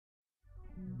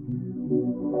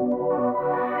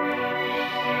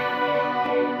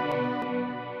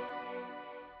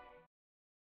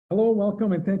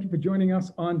welcome, and thank you for joining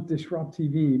us on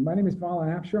DisrupTV. My name is Vala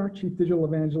Afshar, Chief Digital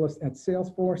Evangelist at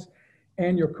Salesforce,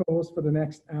 and your co-host for the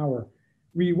next hour.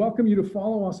 We welcome you to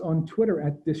follow us on Twitter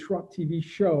at DisrupTV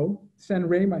Show. Send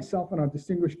Ray, myself, and our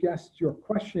distinguished guests your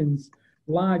questions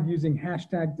live using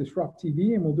hashtag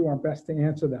DisrupTV, and we'll do our best to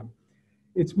answer them.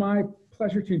 It's my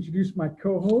pleasure to introduce my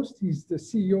co-host. He's the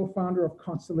CEO, founder of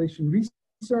Constellation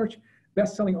Research,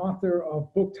 best-selling author of a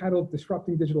book titled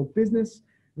Disrupting Digital Business,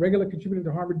 regular contributor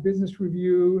to Harvard Business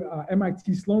Review,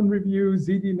 MIT Sloan Review,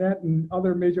 ZDNet, and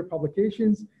other major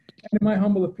publications. And in my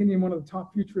humble opinion, one of the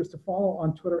top futurists to follow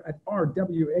on Twitter at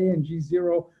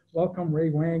RWANG0. Welcome,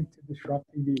 Ray Wang, to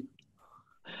DisrupTV.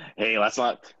 Hey, let's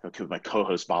not okay with my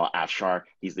co-host, Vala Afshar.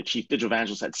 He's the Chief Digital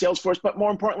Evangelist at Salesforce, but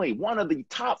more importantly, one of the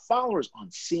top followers on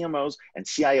CMOs and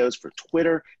CIOs for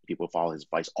Twitter. People follow his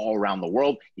advice all around the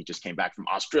world. He just came back from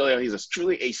Australia. He's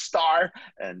truly a star,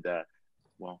 and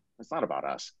well, it's not about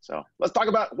us. So let's talk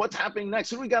about what's happening next.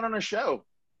 Who do we got on our show?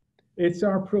 It's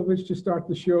our privilege to start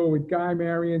the show with Guy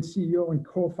Marion, CEO and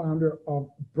co-founder of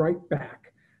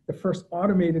Brightback, the first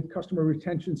automated customer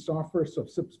retention software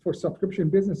for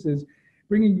subscription businesses,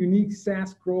 bringing unique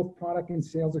SaaS growth product and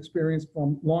sales experience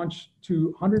from launch to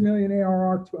 100 million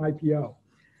ARR to IPO.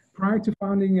 Prior to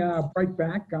founding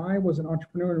Brightback, Guy was an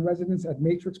entrepreneur in residence at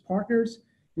Matrix Partners.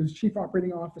 He was Chief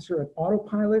Operating Officer at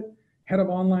Autopilot, Head of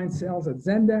Online Sales at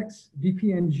Zendex,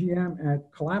 VP and GM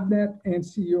at Collabnet, and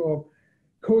CEO of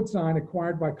CodeSign,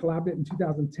 acquired by Collabnet in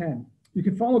 2010. You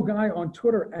can follow Guy on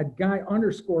Twitter at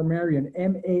Guy_Marion,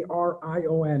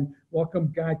 M-A-R-I-O-N.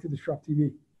 Welcome, Guy, to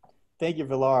DisrupTV. Thank you,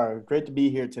 Villar. Great to be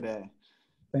here today.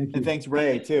 Thank you. And thanks,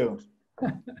 Ray, too.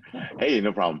 Hey,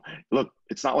 no problem. Look,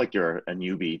 it's not like you're a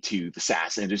newbie to the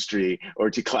SaaS industry or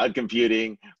to cloud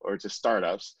computing or to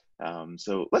startups.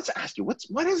 So let's ask you,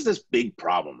 what is this big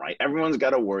problem, right? Everyone's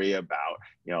got to worry about,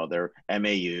 their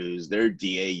MAUs, their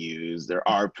DAUs, their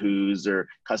ARPUs, their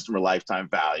customer lifetime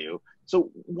value. So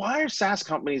why are SaaS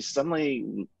companies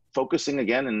suddenly focusing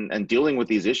again and dealing with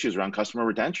these issues around customer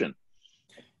retention?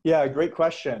 Yeah, great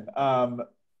question.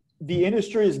 The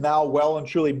industry is now well and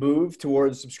truly moved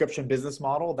towards subscription business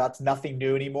model. That's nothing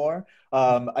new anymore.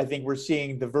 I think we're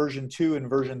seeing the version 2 and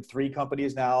version 3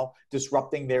 companies now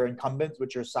disrupting their incumbents,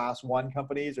 which are SaaS 1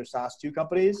 companies or SaaS 2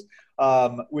 companies.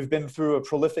 We've been through a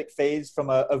prolific phase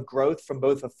of growth from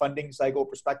both a funding cycle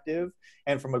perspective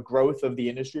and from a growth of the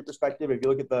industry perspective. If you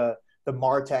look at the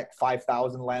MarTech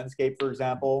 5000 landscape, for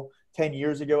example, 10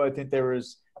 years ago, I think there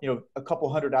was a couple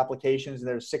hundred applications, and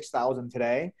there's 6,000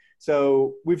 today.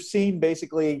 So we've seen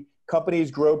basically companies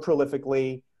grow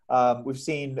prolifically. We've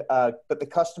seen that the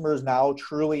customer is now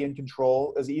truly in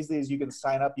control. As easily as you can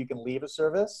sign up, you can leave a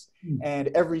service. And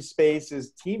every space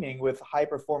is teaming with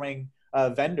high-performing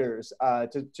vendors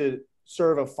to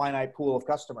serve a finite pool of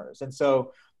customers. And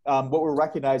so what we're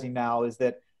recognizing now is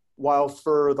that while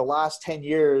for the last 10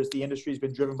 years, the industry has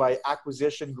been driven by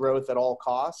acquisition growth at all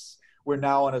costs, we're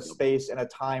now in a space and a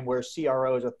time where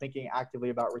CROs are thinking actively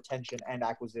about retention and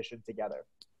acquisition together.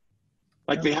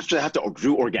 Like they have to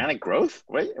do organic growth?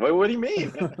 Wait, what do you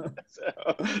mean? So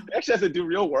they actually have to do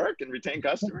real work and retain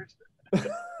customers?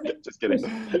 Just kidding.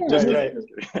 Just kidding.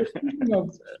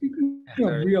 Speaking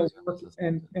of real work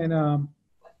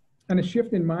and a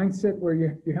shift in mindset where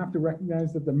you have to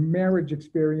recognize that the marriage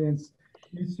experience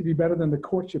needs to be better than the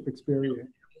courtship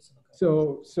experience.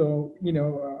 So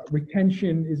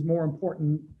retention is more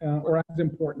important or as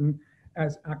important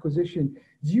as acquisition.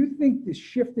 Do you think the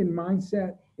shift in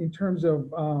mindset in terms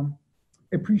of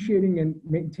appreciating and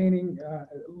maintaining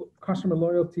customer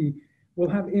loyalty will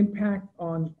have impact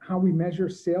on how we measure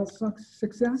sales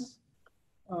success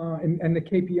and the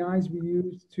KPIs we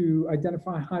use to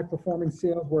identify high-performing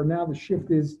sales, where now the shift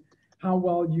is how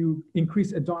well you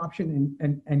increase adoption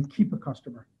and keep a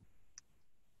customer?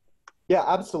 Yeah,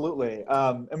 absolutely.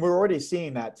 And we're already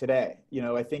seeing that today.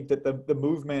 I think that the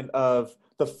movement of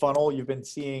the funnel, you've been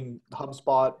seeing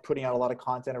HubSpot putting out a lot of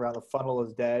content around the funnel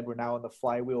is dead. We're now in the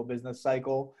flywheel business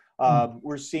cycle.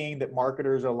 We're seeing that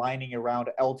marketers are lining around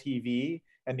LTV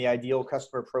and the ideal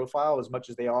customer profile as much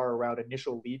as they are around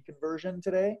initial lead conversion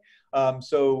today.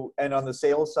 And on the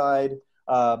sales side,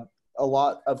 a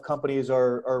lot of companies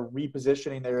are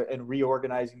repositioning and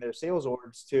reorganizing their sales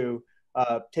orgs to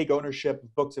take ownership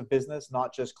of books of business,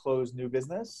 not just close new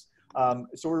business.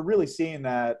 So we're really seeing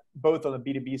that both on the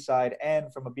B2B side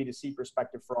and from a B2C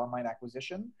perspective for online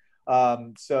acquisition.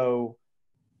 So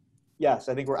yes,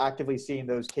 I think we're actively seeing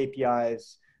those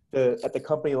KPIs. At the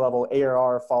company level,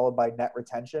 ARR followed by net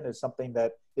retention is something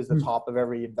that is the top of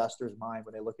every investor's mind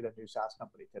when they look at a new SaaS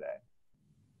company today.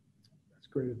 That's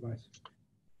great advice.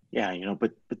 Yeah,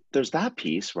 but there's that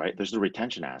piece, right? There's the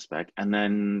retention aspect, and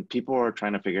then people are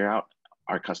trying to figure out,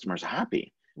 are customers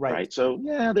happy, Right. right? So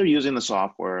yeah, they're using the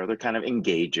software, they're kind of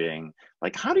engaging.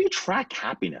 Like, how do you track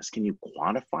happiness? Can you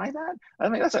quantify that? I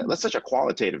mean, that's such a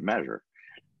qualitative measure.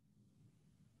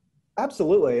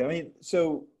 Absolutely. I mean,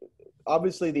 so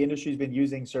obviously the industry's been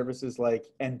using services like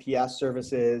NPS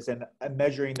services and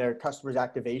measuring their customers'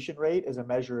 activation rate as a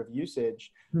measure of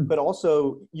usage. Hmm. But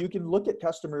also you can look at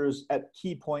customers at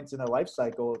key points in their life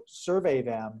cycle, survey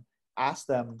them, ask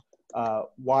them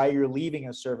why you're leaving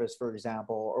a service, for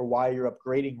example, or why you're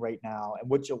upgrading right now, and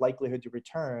what's your likelihood to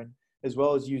return, as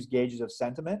well as use gauges of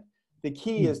sentiment. The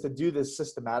key is to do this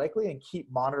systematically and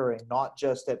keep monitoring, not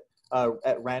just at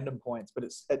random points, but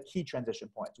it's at key transition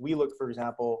points. We look, for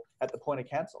example, at the point of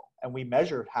cancel, and we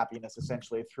measure happiness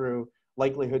essentially through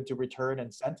likelihood to return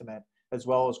and sentiment, as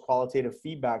well as qualitative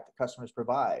feedback that customers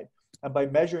provide. And by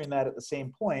measuring that at the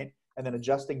same point and then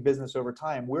adjusting business over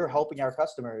time, we're helping our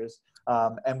customers.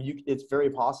 It's very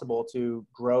possible to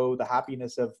grow the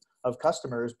happiness of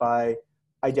customers by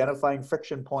identifying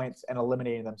friction points and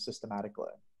eliminating them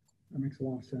systematically. That makes a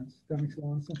lot of sense. That makes a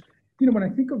lot of sense. When I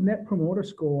think of Net Promoter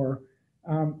Score,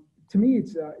 to me,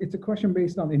 it's a question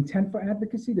based on intent for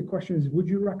advocacy. The question is, would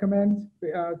you recommend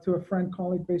to a friend,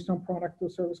 colleague based on product or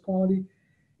service quality?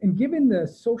 And given the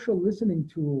social listening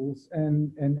tools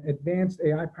and advanced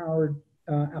AI-powered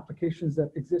applications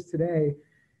that exist today,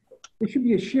 there should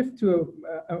be a shift to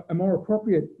a more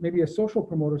appropriate, maybe a social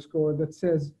promoter score that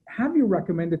says, have you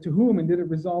recommended to whom and did it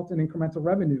result in incremental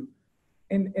revenue?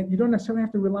 And you don't necessarily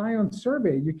have to rely on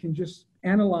survey. You can just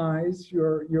analyze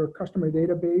your customer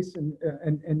database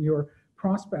and your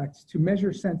prospects to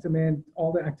measure sentiment,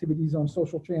 all the activities on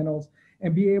social channels,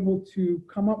 and be able to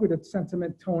come up with a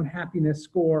sentiment, tone, happiness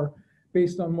score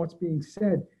based on what's being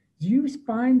said. Do you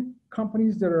find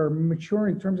companies that are mature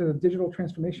in terms of the digital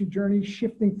transformation journey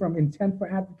shifting from intent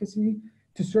for advocacy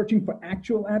to searching for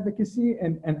actual advocacy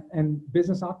and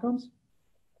business outcomes?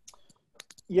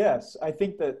 Yes, I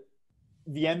think that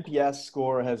the NPS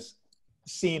score has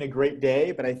seen a great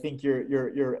day, but I think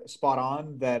you're spot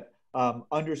on that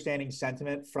understanding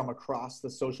sentiment from across the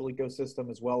social ecosystem,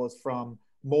 as well as from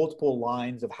multiple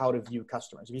lines of how to view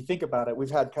customers. If you think about it, we've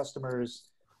had customers,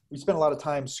 we spend a lot of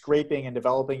time scraping and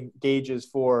developing gauges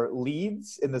for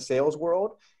leads in the sales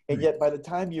world. And yet by the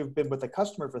time you've been with a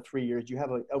customer for 3 years, you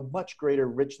have a much greater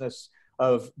richness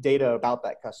of data about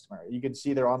that customer. You can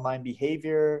see their online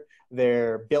behavior,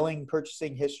 their billing,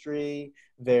 purchasing history,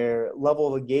 their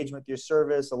level of engagement with your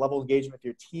service, the level of engagement with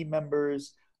your team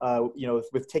members,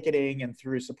 with ticketing and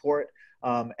through support.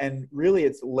 And really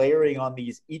it's layering on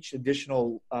each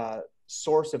additional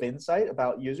source of insight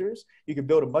about users. You can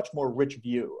build a much more rich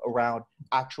view around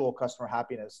actual customer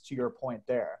happiness, to your point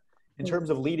there. In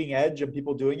terms of leading edge and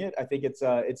people doing it, I think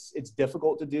it's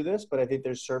difficult to do this, but I think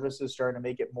there's services starting to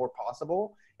make it more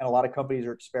possible. And a lot of companies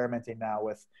are experimenting now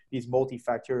with these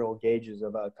multifactorial gauges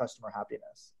of customer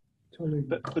happiness. Totally.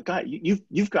 But Guy,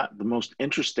 you've got the most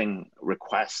interesting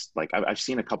requests. Like I've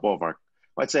seen a couple of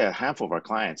let's say a handful of our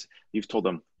clients, you've told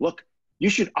them, look, you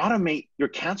should automate your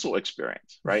cancel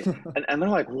experience, right? and they're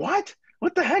like, what?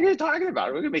 What the heck are you talking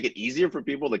about? We're gonna make it easier for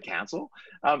people to cancel.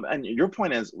 And your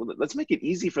point is, well, let's make it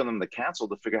easy for them to cancel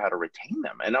to figure out how to retain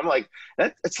them. And I'm like,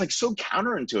 it's like so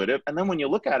counterintuitive. And then when you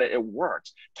look at it, it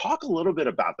works. Talk a little bit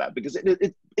about that, because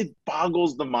it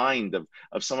boggles the mind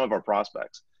of some of our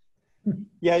prospects.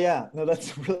 Yeah. No,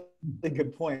 that's a really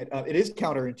good point. It is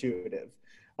counterintuitive.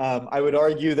 I would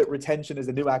argue that retention is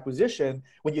a new acquisition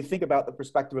when you think about the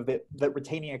perspective of that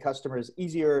retaining a customer is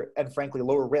easier and frankly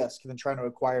lower risk than trying to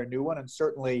acquire a new one, and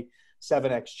certainly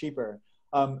 7x cheaper.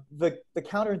 The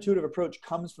counterintuitive approach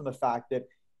comes from the fact that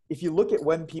if you look at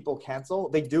when people cancel,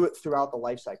 they do it throughout the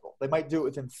life cycle. They might do it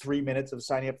within 3 minutes of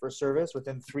signing up for a service,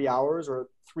 within 3 hours, or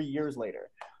 3 years later.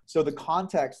 So the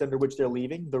context under which they're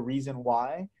leaving, the reason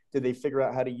why, did they figure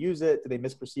out how to use it? Did they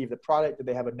misperceive the product? Did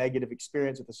they have a negative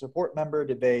experience with a support member?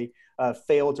 Did they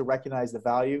fail to recognize the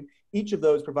value? Each of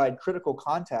those provide critical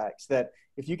context that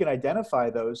if you can identify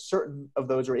those, certain of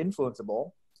those are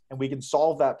influenceable, and we can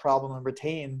solve that problem and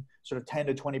retain sort of 10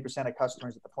 to 20% of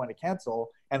customers at the point of cancel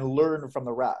and learn from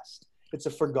the rest. It's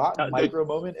a forgotten micro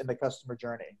moment in the customer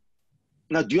journey.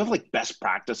 Now, do you have like best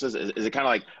practices? Is it kind of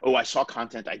like, oh, I saw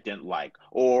content I didn't like,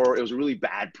 or it was a really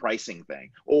bad pricing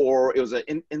thing, or it was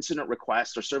an incident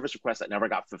request or service request that never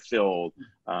got fulfilled,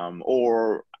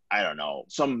 or I don't know,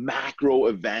 some macro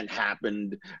event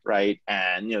happened, right?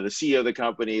 And, the CEO of the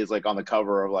company is like on the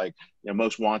cover of like,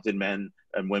 most wanted men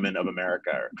and women of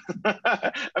America.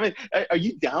 I mean, are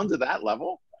you down to that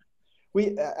level?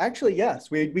 We actually,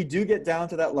 yes, we do get down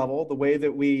to that level. The way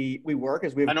that we work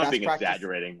is we have I don't best think practice.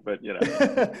 exaggerating, but you know.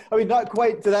 I mean, not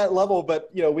quite to that level, but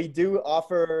you know, we do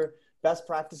offer best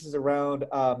practices around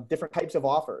different types of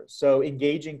offers. So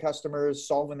engaging customers,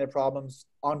 solving their problems,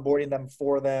 onboarding them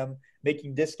for them,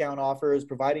 making discount offers,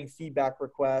 providing feedback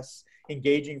requests,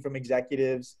 engaging from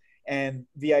executives. And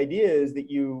the idea is that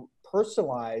you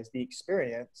personalize the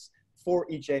experience for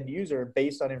each end user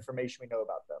based on information we know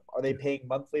about them. Are they paying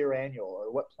monthly or annual,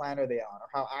 or what plan are they on, or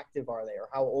how active are they, or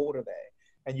how old are they?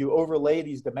 And you overlay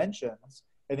these dimensions,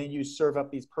 and then you serve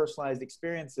up these personalized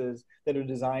experiences that are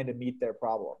designed to meet their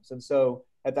problems. And so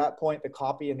at that point, the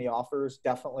copy and the offers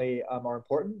definitely are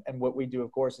important. And what we do,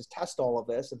 of course, is test all of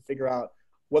this and figure out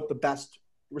what the best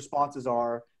responses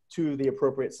are to the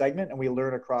appropriate segment. And we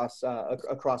learn across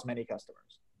many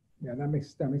customers. Yeah, that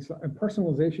makes and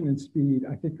personalization and speed,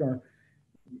 I think, are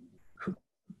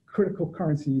critical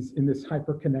currencies in this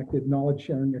hyper-connected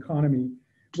knowledge-sharing economy,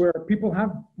 where people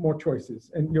have more choices.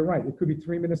 And you're right, it could be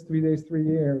 3 minutes, 3 days, 3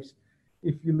 years.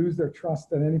 If you lose their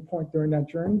trust at any point during that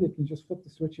journey, they can just flip the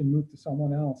switch and move to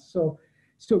someone else.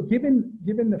 So given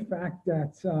the fact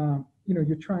that you know,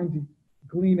 you're trying to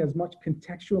glean as much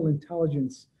contextual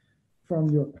intelligence from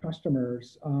your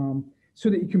customers, so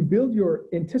that you can build your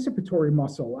anticipatory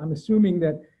muscle. I'm assuming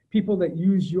that people that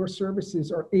use your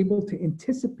services are able to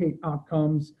anticipate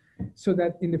outcomes so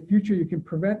that in the future you can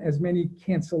prevent as many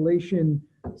cancellation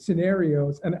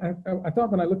scenarios. And I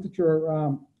thought when I looked at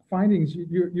your findings,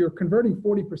 you're converting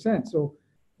 40%. So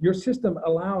your system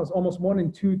allows almost 1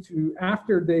 in 2 to,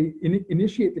 after they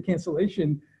initiate the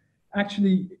cancellation,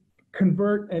 actually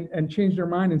convert and change their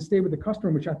mind and stay with the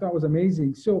customer, which I thought was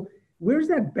amazing. So where's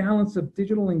that balance of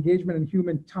digital engagement and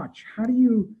human touch? How do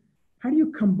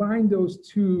you combine those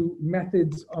two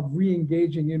methods of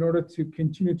re-engaging in order to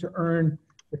continue to earn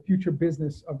the future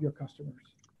business of your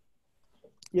customers?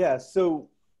 Yeah, so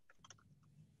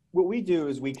what we do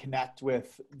is we connect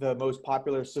with the most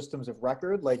popular systems of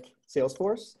record, like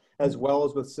Salesforce, as well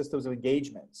as with systems of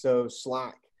engagement. So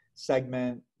Slack,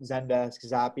 Segment, Zendesk,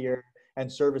 Zapier,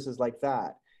 and services like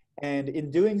that. And in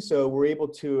doing so, we're able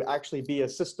to actually be a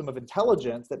system of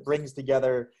intelligence that brings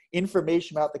together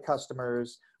information about the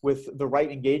customers with the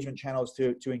right engagement channels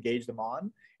to engage them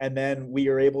on. And then we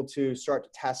are able to start to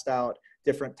test out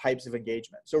different types of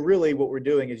engagement. So really what we're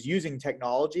doing is using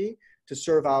technology to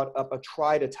serve out a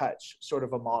try to touch sort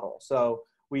of a model. So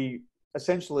we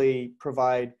essentially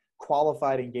provide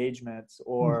qualified engagements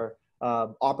or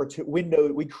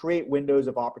we create windows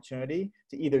of opportunity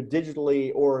to either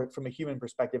digitally or from a human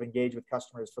perspective engage with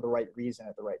customers for the right reason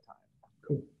at the right time.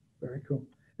 Cool, very cool.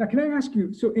 Now, can I ask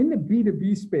you, so in the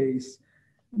B2B space,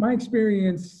 my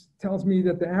experience tells me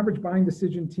that the average buying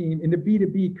decision team in the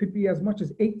B2B could be as much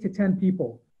as 8 to 10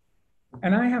 people.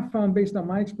 And I have found, based on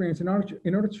my experience, in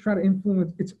order to try to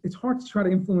influence, it's hard to try to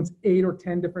influence 8 or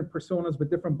 10 different personas with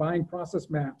different buying process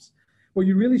maps. What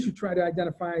you really should try to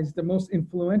identify is the most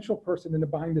influential person in the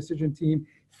buying decision team.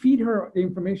 Feed her the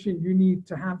information you need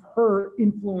to have her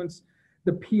influence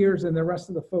the peers and the rest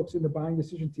of the folks in the buying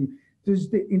decision team. Does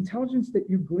the intelligence that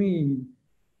you glean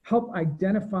help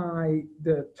identify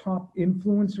the top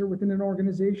influencer within an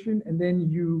organization, and then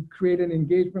you create an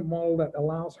engagement model that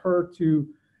allows her to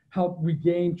help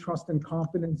regain trust and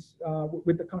confidence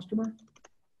with the customer?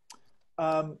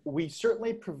 We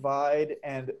certainly provide,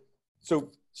 and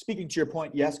so speaking to your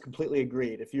point, yes, completely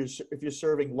agreed. If you're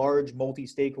serving large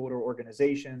multi-stakeholder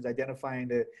organizations, identifying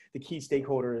the key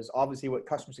stakeholders, obviously what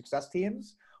customer success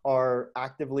teams are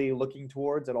actively looking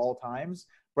towards at all times.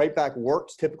 Brightback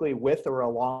works typically with or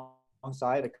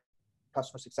alongside a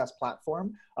customer success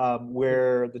platform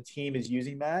where the team is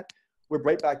using that. Where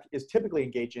Brightback is typically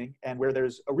engaging and where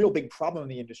there's a real big problem in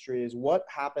the industry is what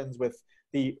happens with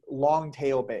the long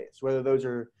tail base, whether those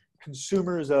are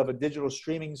consumers of a digital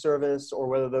streaming service or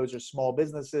whether those are small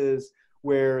businesses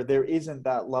where there isn't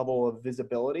that level of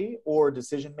visibility or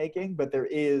decision making, but there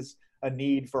is a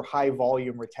need for high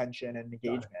volume retention and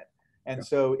engagement. And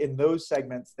so in those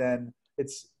segments, then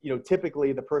it's, you know,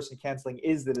 typically the person canceling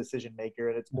is the decision maker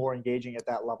and it's more engaging at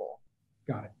that level.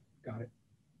 Got it. Got it.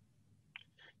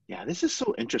 Yeah, this is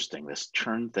so interesting, this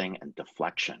churn thing and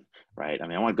deflection, right? I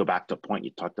mean, I want to go back to a point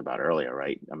you talked about earlier,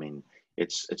 right? I mean,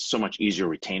 it's so much easier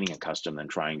retaining a customer than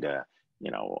trying to,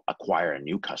 you know, acquire a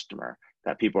new customer,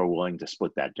 that people are willing to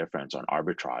split that difference on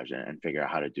arbitrage and figure out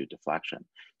how to do deflection.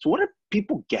 So what are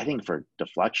people getting for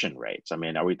deflection rates? I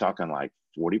mean, are we talking like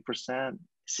 40%,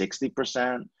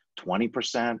 60%,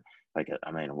 20%? Like,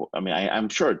 I'm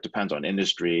sure it depends on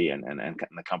industry and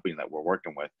the company that we're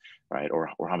working with, right? Or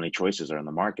how many choices are in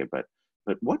the market, but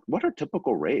what are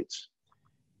typical rates?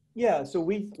 Yeah, so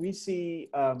we see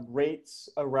rates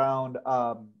around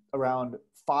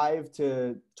 5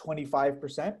 to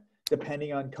 25%,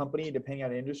 depending on company, depending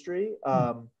on industry.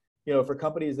 For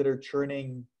companies that are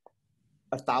churning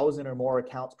 1,000 or more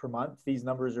accounts per month, these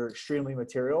numbers are extremely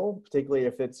material, particularly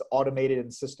if it's automated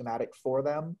and systematic for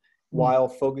them while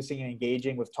focusing and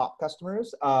engaging with top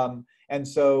customers. And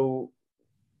so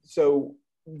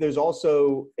there's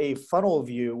also a funnel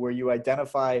view where you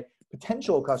identify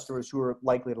potential customers who are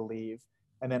likely to leave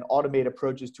and then automate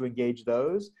approaches to engage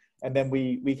those. And then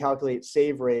we calculate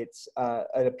save rates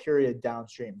at a period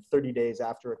downstream, 30 days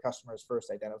after a customer is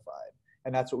first identified.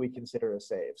 And that's what we consider a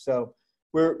save. So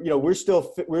we're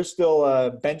still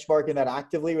benchmarking that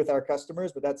actively with our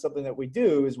customers, but that's something that we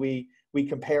do is we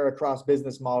compare across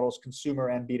business models, consumer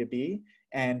and B2B.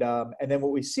 And then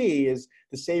what we see is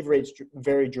the save rates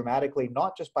vary dramatically,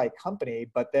 not just by company,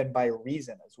 but then by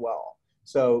reason as well.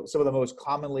 So some of the most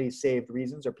commonly saved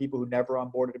reasons are people who never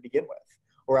onboarded to begin with,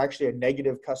 or actually a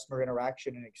negative customer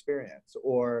interaction and experience,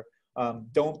 or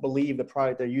don't believe the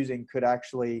product they're using could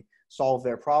actually solve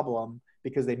their problem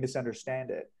because they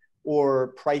misunderstand it, or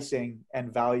pricing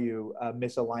and value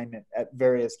misalignment at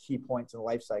various key points in the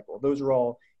life cycle. Those are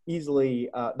all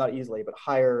not easily, but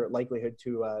higher likelihood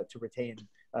to retain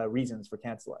reasons for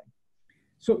canceling.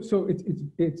 So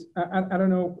it's I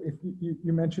don't know if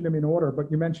you mentioned them in order,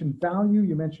 but you mentioned value,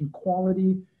 you mentioned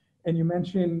quality, and you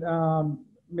mentioned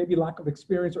maybe lack of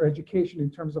experience or education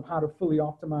in terms of how to fully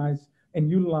optimize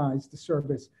and utilize the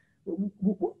service.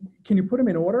 Can you put them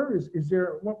in order? Is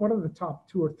there, what are the top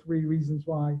 2 or 3 reasons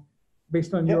why,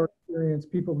 based on your experience,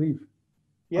 people leave?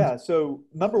 Yeah, so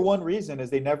number one reason is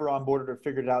they never onboarded or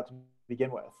figured it out to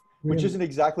begin with, which isn't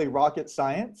exactly rocket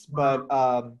science,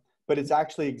 but it's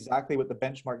actually exactly what the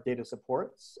benchmark data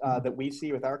supports that we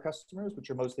see with our customers, which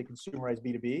are mostly consumerized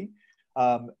B2B.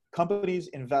 Companies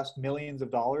invest millions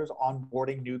of dollars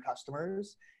onboarding new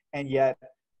customers, and yet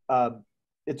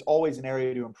it's always an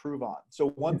area to improve on. So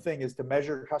one thing is to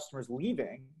measure customers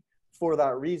leaving for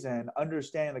that reason,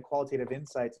 understanding the qualitative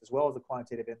insights as well as the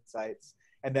quantitative insights,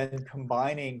 and then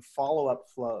combining follow-up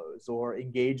flows or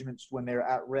engagements when they're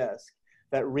at risk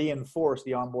that reinforce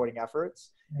the onboarding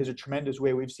efforts is a tremendous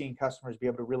way we've seen customers be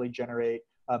able to really generate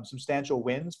substantial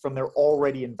wins from their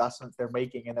already investments they're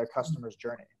making in their customer's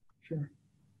journey. Sure.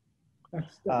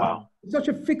 That's wow. Such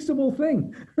a fixable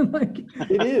thing. Like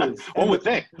it is. One would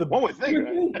think.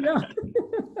 Right? Yeah.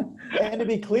 And to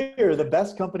be clear, the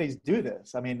best companies do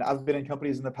this. I mean, I've been in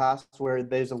companies in the past where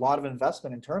there's a lot of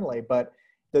investment internally, but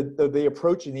the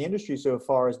approach in the industry so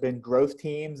far has been growth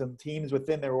teams and teams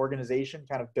within their organization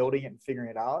kind of building it and figuring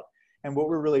it out. And what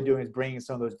we're really doing is bringing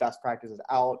some of those best practices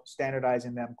out,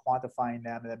 standardizing them, quantifying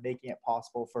them, and then making it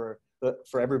possible for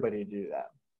everybody to do that.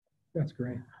 That's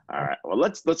great. All right. Well,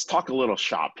 let's talk a little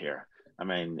shop here. I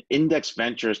mean, Index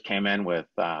Ventures came in with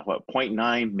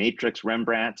 0.9, Matrix,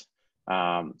 Rembrandt.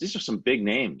 These are some big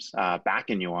names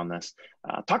backing you on this.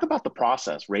 Talk about the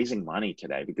process, raising money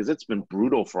today, because it's been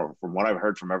brutal from what I've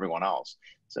heard from everyone else.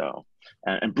 So,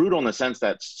 and brutal in the sense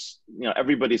that,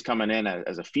 everybody's coming in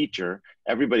as a feature.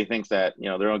 Everybody thinks that,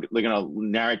 they're going to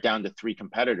narrow it down to 3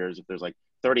 competitors if there's like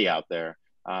 30 out there.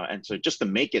 And so just to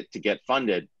make it to get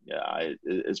funded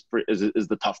is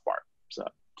the tough part. So.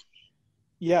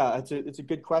 Yeah, it's a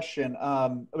good question.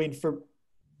 I mean, for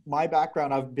my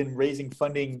background, I've been raising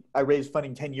funding. I raised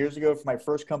funding 10 years ago for my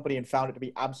first company and found it to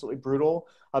be absolutely brutal.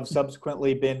 I've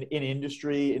subsequently been in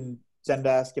industry, in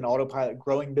Zendesk and Autopilot,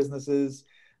 growing businesses.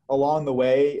 Along the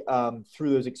way,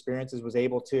 through those experiences, was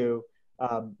able to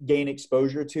gain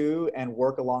exposure to and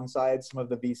work alongside some of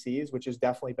the VCs, which is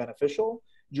definitely beneficial.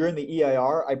 During the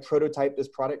EIR, I prototyped this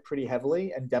product pretty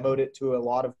heavily and demoed it to a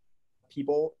lot of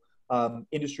people,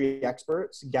 industry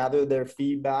experts, gathered their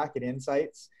feedback and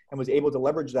insights, and was able to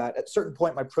leverage that. At a certain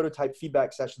point, my prototype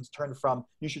feedback sessions turned from,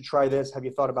 you should try this, have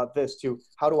you thought about this, to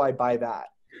how do I buy that?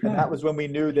 And that was when we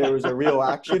knew there was a real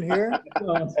action here.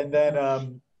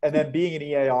 And then being an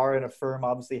EIR in a firm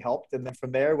obviously helped. And then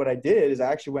from there, what I did is I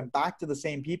actually went back to the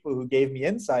same people who gave me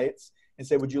insights and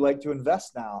said, would you like to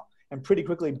invest now? And pretty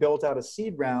quickly built out a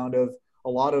seed round of a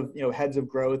lot of heads of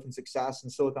growth and success in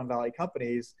Silicon Valley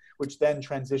companies, which then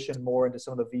transitioned more into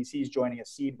some of the VCs joining a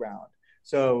seed round.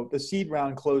 So the seed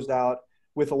round closed out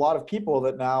with a lot of people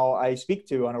that now I speak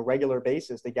to on a regular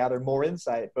basis. They gather more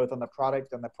insight, both on the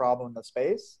product and the problem in the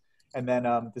space. And then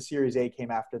the Series A came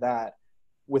after that,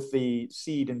 with the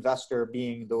seed investor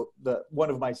being the one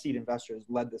of my seed investors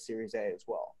led the Series A as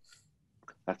well.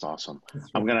 That's awesome.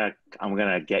 I'm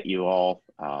gonna get you all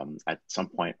at some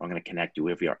point. I'm gonna connect you.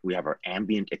 We have our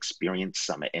Ambient Experience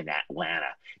Summit in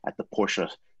Atlanta at the Porsche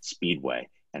Speedway.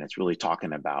 and it's really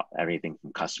talking about everything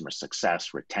from customer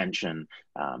success, retention,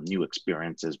 new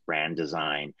experiences, brand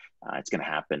design. It's going to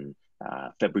happen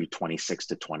February 26th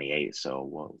to 28th. So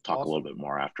we'll talk a little bit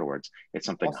more afterwards. It's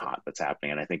something hot that's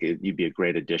happening, and I think you'd be a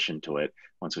great addition to it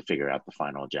once we figure out the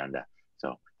final agenda.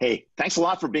 So, hey, thanks a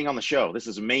lot for being on the show. This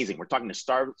is amazing. We're talking to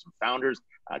startups and founders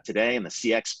today in the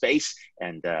CX space.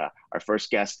 And our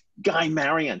first guest, Guy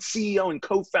Marion, CEO and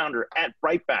co-founder at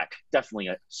Brightback, definitely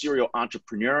a serial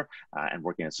entrepreneur and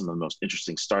working at some of the most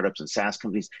interesting startups and SaaS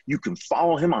companies. You can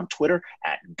follow him on Twitter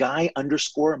at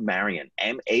Guy_Marion, Marion.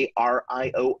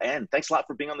 Thanks a lot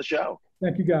for being on the show.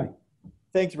 Thank you, Guy.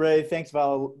 Thanks, Ray. Thanks,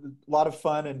 Val. A lot of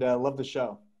fun, and love the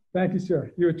show. Thank you,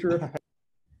 sir. You're terrific.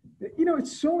 You know,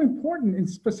 it's so important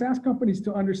for SaaS companies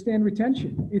to understand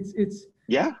retention. It's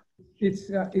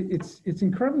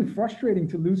incredibly frustrating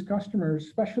to lose customers,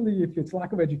 especially if it's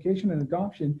lack of education and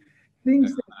adoption.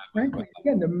 Things that, frankly,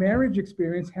 again, the marriage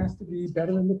experience has to be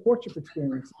better than the courtship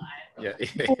experience. Yeah.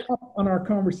 On our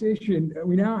conversation,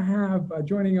 we now have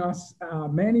joining us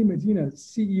Manny Medina,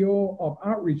 CEO of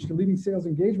Outreach, the leading sales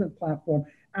engagement platform.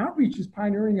 Outreach is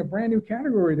pioneering a brand new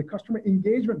category, the customer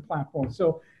engagement platform.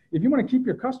 So if you want to keep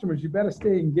your customers, you better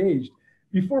stay engaged.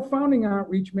 Before founding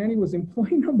Outreach, Manny was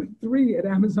employee number 3 at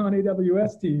Amazon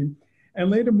AWS team and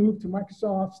later moved to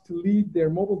Microsoft to lead their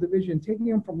mobile division, taking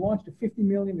them from launch to $50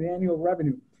 million in annual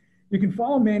revenue. You can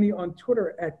follow Manny on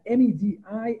Twitter at MEDINISM.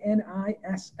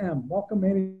 Welcome,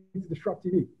 Manny, to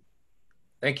DisrupTV.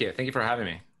 Thank you. Thank you for having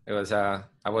me. It was I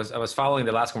was following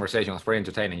the last conversation. It was pretty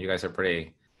entertaining. You guys are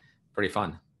pretty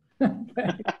fun.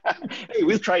 Hey,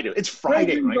 we've tried it. It's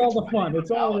Friday, right? All the fun.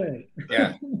 It's all in.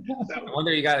 Yeah. I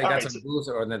wonder you got some booze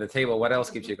under the table. What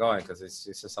else keeps you going? Because it's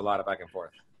just a lot of back and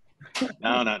forth.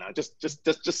 No. Just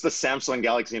the Samsung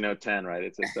Galaxy Note 10, right?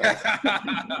 It's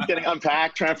getting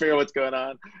unpacked, trying to figure out what's going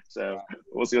on. So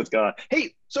we'll see what's going on.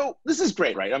 Hey, so this is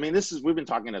great, right? I mean, we've been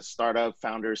talking to startup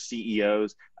founders,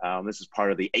 CEOs. This is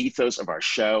part of the ethos of our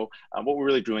show. What we're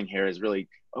really doing here is really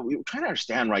we're trying to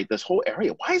understand, right, this whole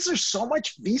area. Why is there so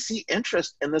much VC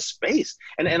interest in this space?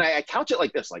 And I couch it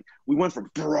like this, like we went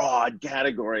from broad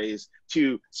categories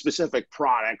to specific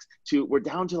products to we're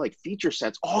down to like feature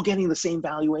sets all getting the same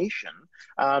valuation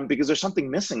because there's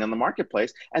something missing in the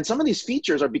marketplace. And some of these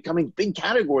features are becoming big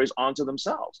categories onto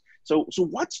themselves. So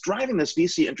what's driving this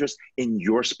VC interest in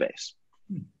your space?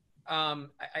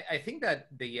 I think that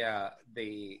the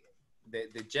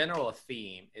general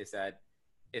theme is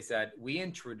that we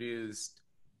introduced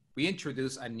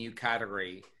a new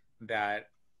category that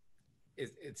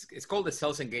it's called the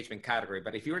sales engagement category.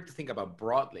 But if you were to think about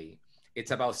broadly,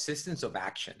 it's about systems of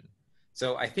action.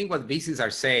 So I think what VCs are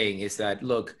saying is that,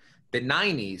 look, the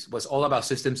 90s was all about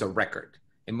systems of record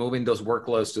and moving those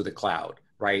workloads to the cloud,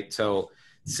 right? So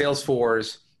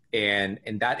Salesforce and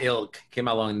that ilk came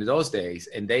along in those days,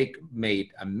 and they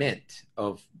made a mint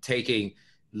of taking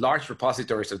large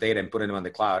repositories of data and putting them on the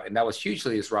cloud. And that was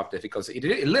hugely disruptive because it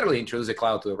literally introduced the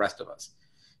cloud to the rest of us.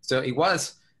 So it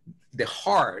was the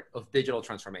heart of digital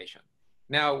transformation.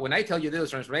 Now, when I tell you digital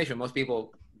transformation, most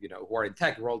people, who are in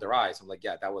tech roll their eyes. I'm like,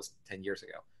 yeah, that was 10 years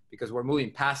ago because we're moving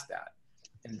past that.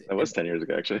 That was 10 years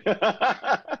ago, actually.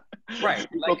 Right.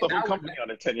 You built the whole company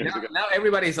on it 10 years ago. Now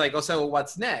everybody's like, oh, so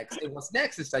what's next? And what's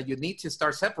next is that you need to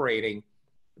start separating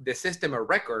the system of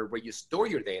record where you store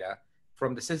your data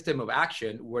from the system of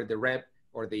action where the rep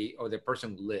or the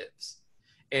person lives.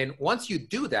 And once you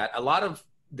do that, a lot of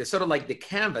the sort of like the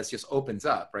canvas just opens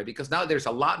up, right? Because now there's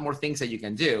a lot more things that you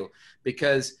can do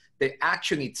because the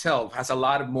action itself has a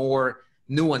lot more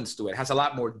nuance to it, has a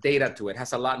lot more data to it,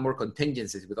 has a lot more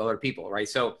contingencies with other people, right?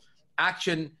 So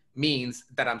action means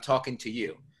that I'm talking to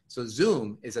you. So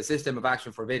Zoom is a system of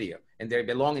action for video, and they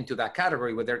belong into that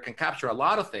category where they can capture a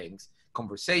lot of things,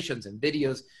 conversations and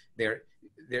videos.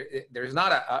 There's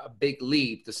not a big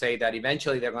leap to say that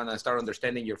eventually they're going to start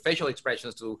understanding your facial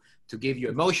expressions to give you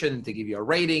emotion, to give you a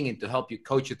rating, and to help you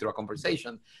coach you through a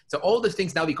conversation. So all these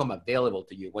things now become available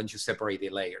to you once you separate the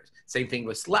layers. Same thing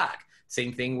with Slack.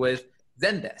 Same thing with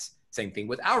Zendesk. Same thing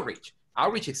with Outreach.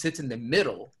 Outreach sits in the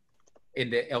middle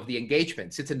of the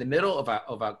engagement, sits in the middle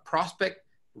of a prospect,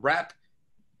 rep,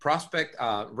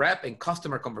 and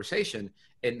customer conversation,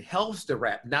 and helps the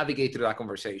rep navigate through that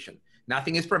conversation.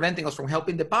 Nothing is preventing us from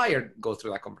helping the buyer go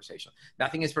through that conversation.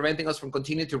 Nothing is preventing us from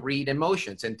continuing to read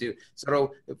emotions and to sort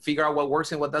of figure out what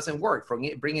works and what doesn't work, from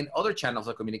bringing other channels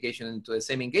of communication into the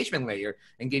same engagement layer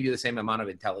and give you the same amount of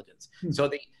intelligence. So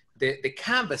the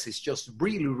canvas is just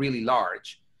really, really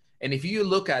large. And if you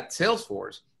look at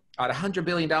Salesforce at $100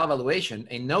 billion valuation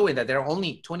and knowing that they're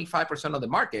only 25% of the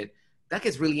market, that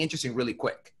gets really interesting really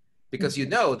quick. because you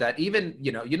know that even,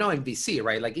 you know in VC,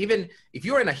 right? Like even if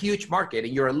you're in a huge market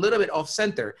and you're a little bit off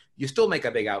center, you still make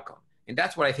a big outcome. And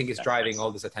that's what I think is driving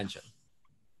all this attention.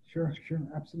 Sure,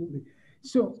 absolutely.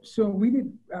 So we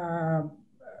did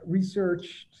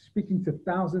research speaking to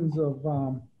thousands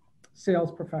of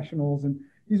sales professionals, and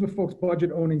these were folks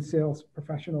budget owning sales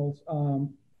professionals,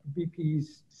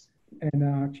 VPs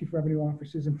and chief revenue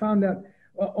officers, and found that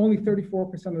only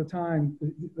 34% of the time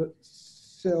the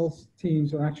sales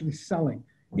teams are actually selling,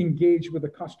 engaged with a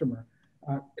customer.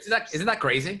 Isn't that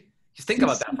crazy? Just think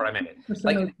about that for a minute.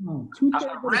 Like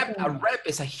a rep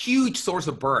is a huge source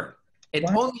of burn, and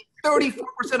only 34%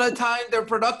 of the time they're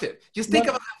productive. Just think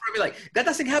about that for a minute. Like that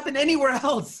doesn't happen anywhere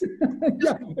else.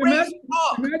 Imagine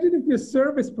if your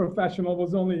service professional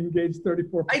was only engaged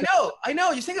 34%. I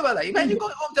know. Just think about that. Imagine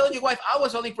going home telling your wife, I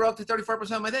was only productive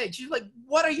 34% of my day. She's like,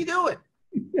 what are you doing?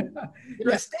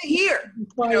 Stay here.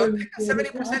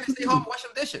 70% and stay home, wash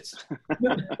some dishes.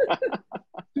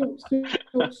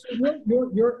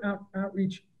 So your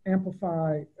outreach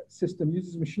amplify system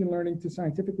uses machine learning to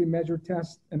scientifically measure,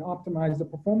 test, and optimize the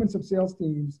performance of sales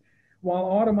teams while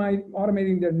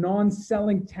automating their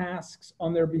non-selling tasks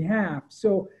on their behalf.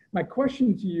 So my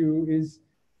question to you is,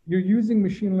 you're using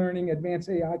machine learning, advanced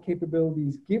AI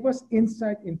capabilities. Give us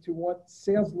insight into what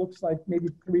sales looks like maybe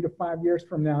 3 to 5 years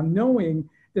from now, knowing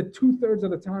that 2/3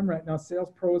 of the time right now,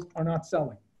 sales pros are not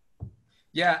selling.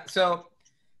 Yeah, so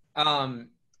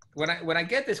when I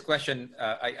get this question,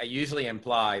 I usually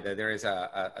imply that there is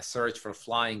a search for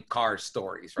flying car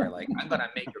stories, right? Like, I'm gonna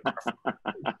make your car.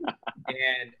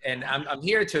 And I'm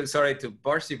here to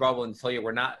burst your bubble and tell you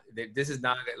this is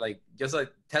not like, just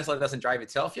like Tesla doesn't drive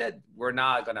itself yet, we're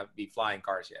not gonna be flying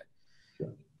cars yet.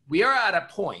 Sure. We are at a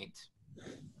point,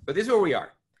 but this is where we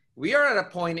are. We are at a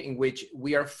point in which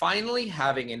we are finally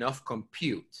having enough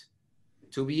compute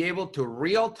to be able to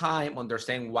real time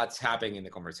understand what's happening in the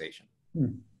conversation.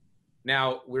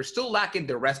 Now, we're still lacking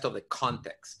the rest of the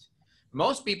context.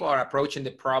 Most people are approaching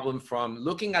the problem from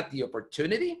looking at the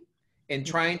opportunity and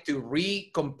trying to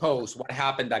recompose what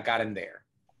happened that got them there.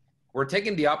 We're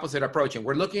taking the opposite approach, and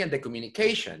we're looking at the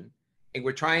communication, and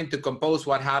we're trying to compose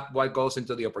what goes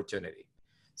into the opportunity.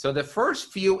 So the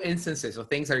first few instances of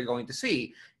things that you're going to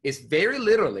see is very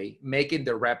literally making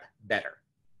the rep better,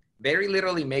 very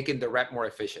literally making the rep more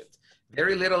efficient,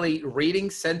 very literally reading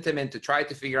sentiment to try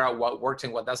to figure out what works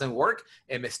and what doesn't work,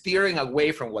 and steering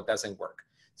away from what doesn't work.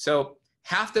 So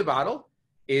half the battle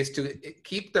is to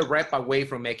keep the rep away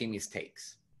from making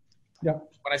mistakes. Yeah.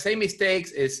 When I say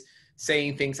mistakes is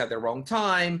saying things at the wrong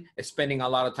time, spending a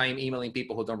lot of time emailing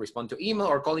people who don't respond to email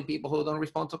or calling people who don't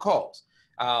respond to calls.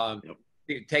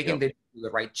 Taking the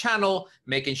right channel,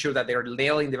 making sure that they're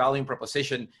nailing the value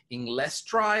proposition in less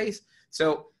tries.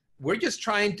 So we're just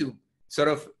trying to sort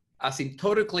of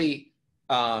asymptotically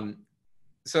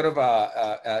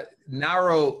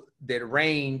narrow the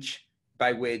range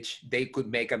by which they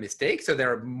could make a mistake, so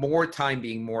they're more time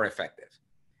being more effective.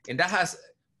 And that has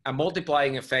a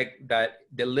multiplying effect that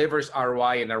delivers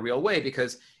ROI in a real way,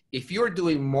 because if you're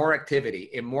doing more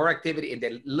activity and more activity, and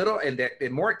the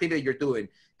more activity you're doing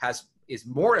is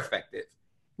more effective,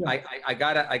 yeah. I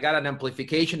got an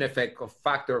amplification effect of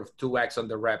factor of 2x on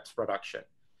the reps production.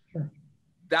 Sure.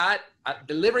 That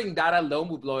delivering that alone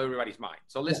will blow everybody's mind.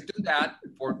 So let's do that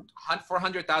for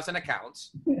 400,000 accounts,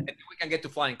 and then we can get to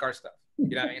flying car stuff.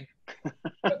 You know what I mean?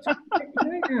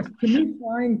 Can I ask, to me,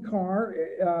 flying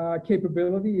car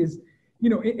capability is,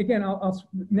 again, I'll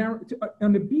narrow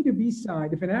on the B2B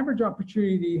side. If an average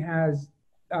opportunity has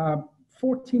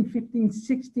 14, 15,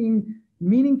 16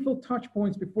 meaningful touch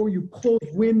points before you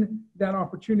win that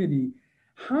opportunity,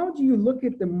 how do you look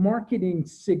at the marketing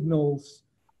signals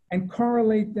and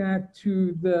correlate that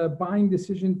to the buying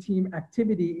decision team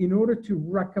activity in order to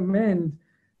recommend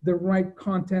the right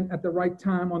content at the right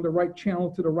time on the right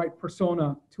channel to the right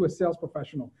persona to a sales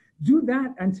professional? Do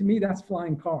that, and to me, that's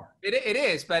flying car. It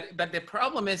is, but the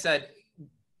problem is that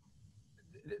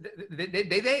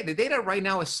the data right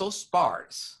now is so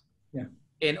sparse. Yeah.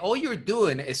 And all you're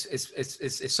doing is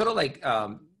sort of like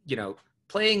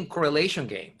playing correlation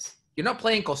games. You're not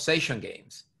playing causation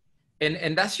games,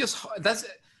 and that's.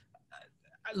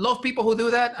 I love people who do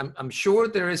that. I'm sure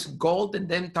there is gold in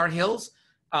them Tar Heels.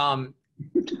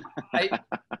 I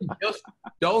just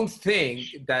don't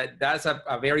think that that's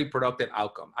a very productive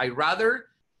outcome. I rather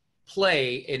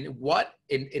play in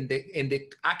the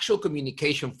actual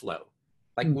communication flow.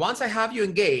 Like once I have you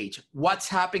engage, what's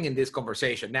happening in this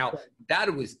conversation? Now that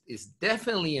is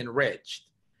definitely enriched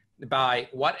by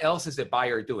what else is the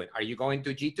buyer doing. Are you going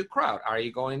to G2 Crowd? Are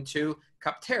you going to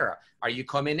Capterra? Are you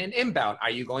coming in inbound? Are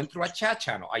you going through a chat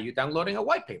channel? Are you downloading a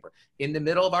white paper in the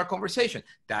middle of our conversation?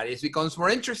 That becomes more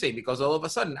interesting because all of a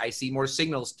sudden I see more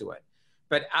signals to it.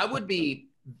 But I would be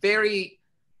very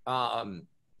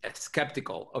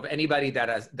skeptical of anybody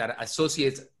that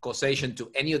associates causation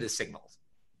to any of the signals.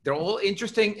 They're all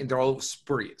interesting and they're all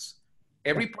spurious.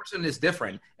 Every person is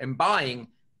different, and buying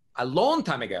a long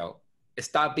time ago, it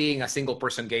stopped being a single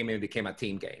person game and became a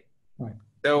team game. Right.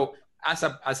 So as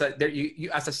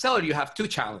a seller, you have two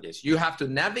challenges. You have to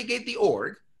navigate the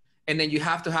org, and then you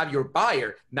have to have your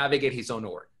buyer navigate his own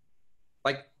org.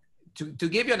 Like to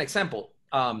give you an example,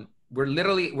 we're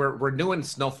new in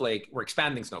Snowflake. We're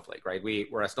expanding Snowflake, right?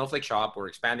 We're a Snowflake shop. We're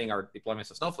expanding our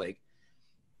deployments of Snowflake.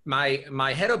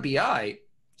 My head of BI,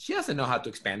 she doesn't know how to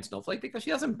expand Snowflake because she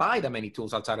doesn't buy that many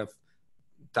tools outside of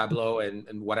Tableau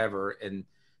and whatever.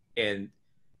 And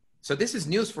so this is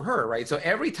news for her, right? So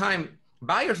every time,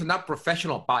 buyers are not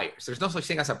professional buyers. There's no such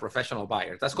thing as a professional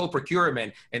buyer. That's called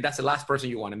procurement, and that's the last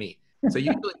person you want to meet. So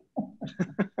usually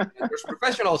there's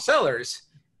professional sellers,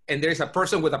 and there's a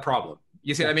person with a problem.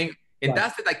 You see what I mean? And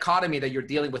that's the dichotomy that you're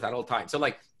dealing with at all times. So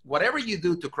like whatever you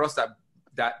do to cross that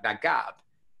gap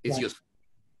is useful.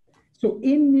 So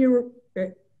in near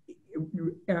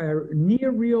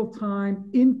real time,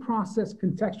 in process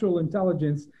contextual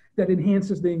intelligence that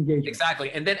enhances the engagement.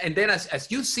 Exactly. And then as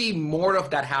you see more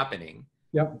of that happening,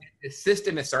 the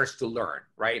system starts to learn,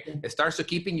 right? It starts to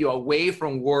keeping you away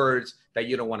from words that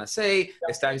you don't want to say.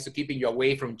 It starts to keeping you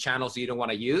away from channels you don't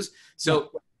want to use. So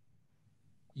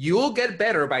you'll get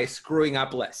better by screwing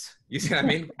up less. You see what I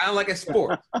mean? Kind of like a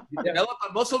sport. You develop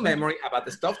a muscle memory about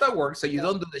the stuff that works so you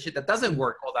don't do the shit that doesn't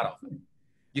work all that often.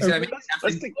 You see what I mean?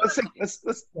 Let's take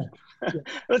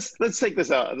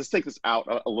this out. Let's take this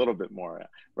out a little bit more,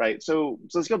 right? So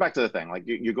let's go back to the thing. Like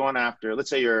you're going after, let's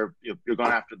say you're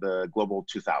going after the global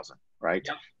 2000, right?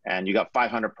 Yeah. And you got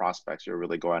 500 prospects you're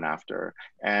really going after,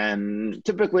 and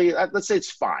typically, let's say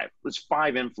it's 5. It's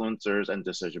 5 influencers and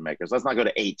decision makers. Let's not go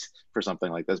to 8 for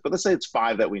something like this, but let's say it's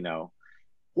 5 that we know.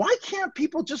 Why can't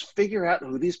people just figure out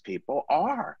who these people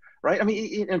are, right? I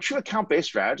mean, in true account-based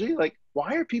strategy, like,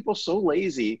 why are people so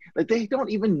lazy that they don't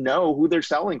even know who they're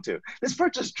selling to? This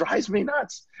part just drives me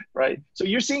nuts, right? So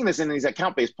you're seeing this in these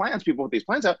account-based plans, people with these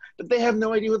plans out, but they have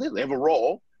no idea who they have a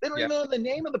role. They don't even know the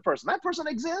name of the person. That person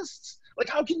exists. Like,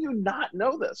 how can you not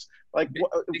know this? Like,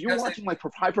 if you're watching like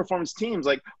high-performance teams,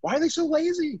 like, why are they so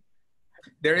lazy?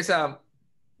 There is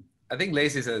I think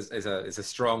lazy is a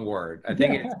strong word. I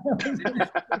think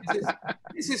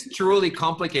this is truly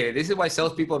complicated. This is why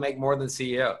salespeople make more than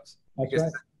CEOs. Because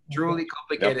it's a truly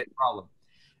complicated problem.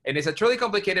 And it's a truly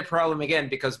complicated problem, again,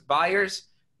 because buyers,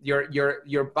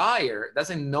 your buyer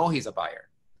doesn't know he's a buyer.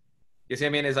 You see what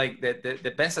I mean? It's like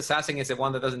the best assassin is the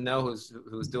one that doesn't know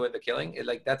who's doing the killing.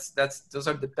 Like those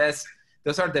are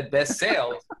the best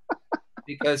sales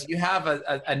because you have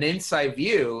an inside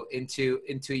view into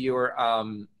your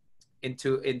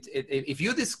if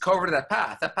you discover that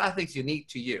path is unique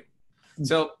to you.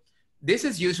 So this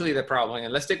is usually the problem.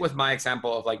 And let's stick with my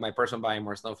example of like my person buying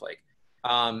more Snowflake.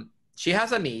 She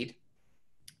has a need,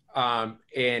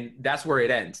 and that's where it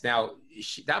ends. Now,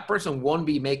 that person won't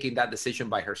be making that decision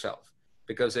by herself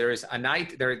because there is a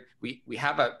night there. We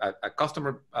have a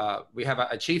customer, we have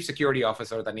a chief security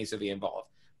officer that needs to be involved.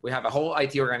 We have a whole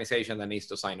IT organization that needs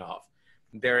to sign off.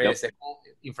 There is a whole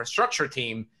infrastructure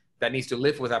team that needs to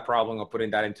live with that problem of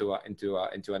putting that into an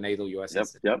AWS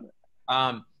instance.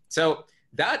 So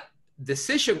that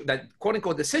decision, that quote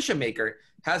unquote decision maker,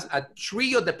 has a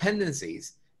trio of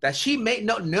dependencies that she may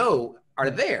not know are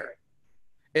there.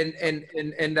 And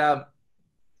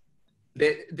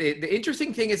the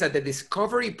interesting thing is that the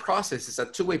discovery process is a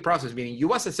two-way process, meaning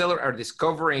you as a seller are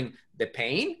discovering the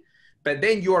pain, but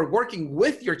then you are working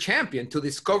with your champion to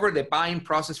discover the buying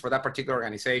process for that particular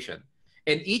organization.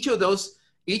 And each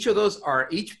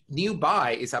new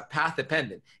buy is a path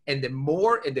dependent. And the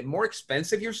more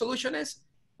expensive your solution is,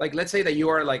 like let's say that you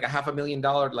are like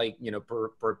 $500,000, like, per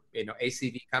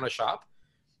ACV kind of shop,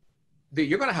 dude,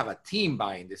 you're gonna have a team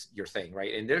buying your thing,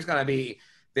 right? And there's gonna be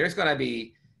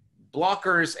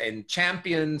blockers and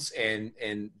champions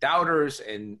and doubters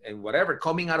and whatever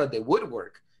coming out of the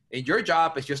woodwork. And your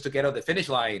job is just to get on the finish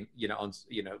line,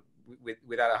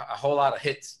 without a whole lot of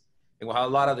hits and without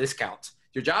a lot of discounts.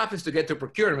 Your job is to get to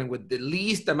procurement with the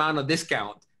least amount of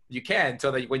discount you can,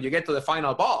 so that when you get to the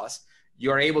final boss,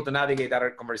 you're able to navigate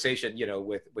that conversation,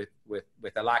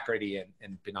 with alacrity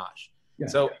and panache. Yeah.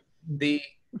 So the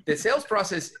sales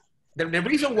process, the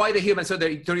reason why the human, so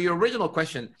to your original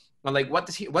question on like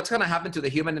what's going to happen to the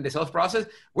human in the sales process,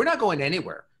 we're not going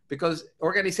anywhere because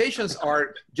organizations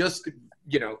are just,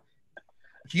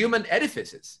 human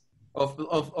edifices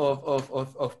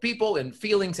of people and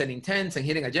feelings and intents and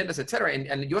hitting agendas, et cetera.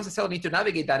 And you as a seller need to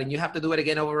navigate that, and you have to do it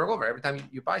again over and over every time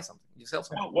you buy something, you sell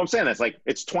something. Well, I'm saying is like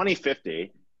it's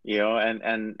 2050,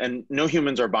 and no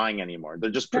humans are buying anymore. They're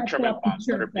just procurement bots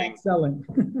that are being selling.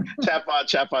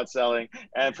 chatbot selling,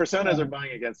 and personas are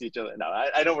buying against each other. No,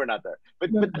 I know we're not there, but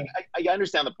I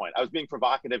understand the point. I was being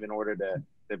provocative in order to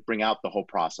bring out the whole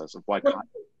process of why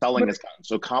selling has gotten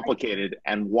so complicated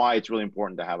and why it's really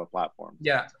important to have a platform.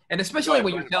 Yeah, and especially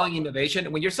when you're selling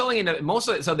innovation, when you're selling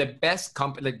so the best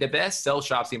the best sell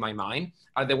shops in my mind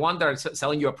are the ones that are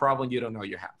selling you a problem you don't know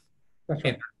you have. That's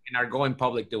right. And are going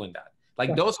public doing that.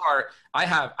 Like those are,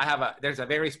 there's a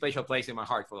very special place in my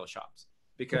heart for those shops,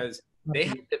 because they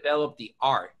have developed the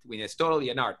art, it's totally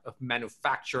an art of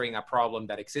manufacturing a problem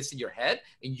that exists in your head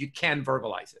and you can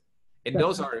verbalize it. And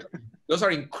those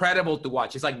are incredible to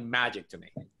watch. It's like magic to me.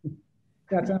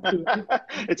 That's absolutely.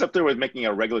 It's up there with making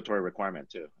a regulatory requirement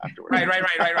too afterwards.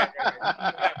 Right.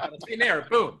 In there,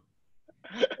 boom.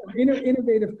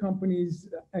 Innovative companies,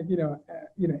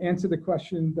 answer the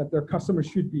question that their customers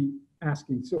should be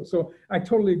asking. So I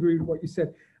totally agree with what you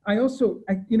said. I also,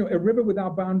 a river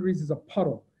without boundaries is a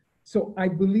puddle. So I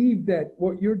believe that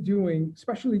what you're doing,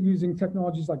 especially using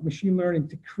technologies like machine learning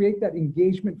to create that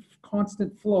engagement,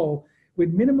 constant flow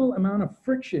with minimal amount of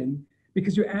friction,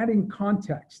 because you're adding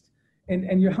context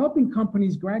and you're helping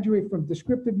companies graduate from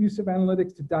descriptive use of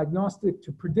analytics to diagnostic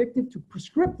to predictive to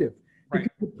prescriptive. Right.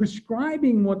 Because you're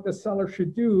prescribing what the seller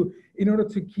should do in order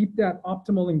to keep that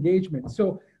optimal engagement.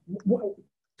 So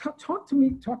talk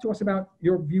to us about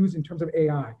your views in terms of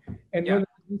AI and whether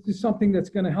this is something that's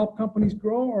going to help companies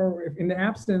grow, or if in the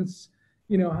absence,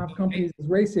 have companies, as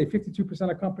Ray said, 52%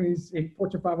 of companies in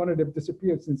Fortune 500 have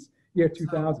disappeared since year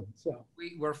 2000. So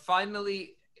we're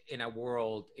finally in a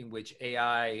world in which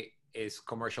AI is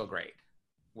commercial grade,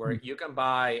 where you can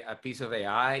buy a piece of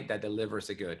AI that delivers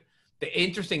the good. The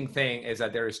interesting thing is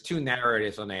that there is two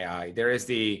narratives on AI. There is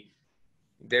the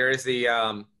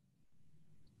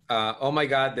oh my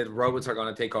God, the robots are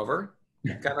going to take over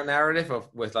kind of narrative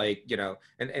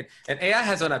and AI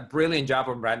has done a brilliant job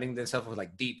of branding themselves with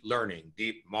like deep learning,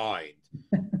 deep mind,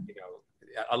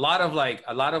 a lot of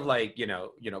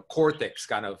cortex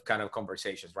kind of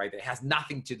conversations, right? It has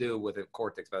nothing to do with the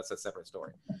cortex, but that's a separate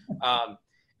story.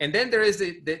 And then there is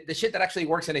the shit that actually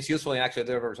works and is useful and actually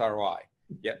delivers ROI.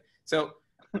 Yeah. So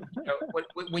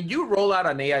when you roll out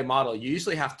an AI model, you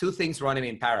usually have two things running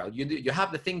in parallel. You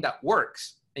have the thing that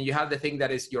works, and you have the thing that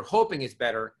is you're hoping is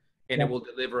better, and it will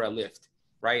deliver a lift,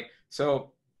 right?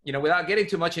 So, without getting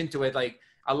too much into it, like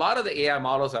a lot of the AI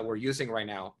models that we're using right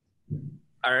now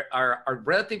are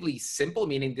relatively simple,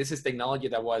 meaning this is technology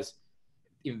that was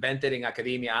invented in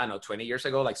academia, I don't know, 20 years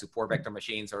ago, like support vector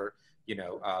machines or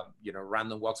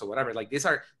random walks or whatever. Like these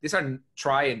are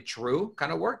try and true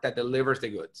kind of work that delivers the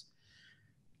goods.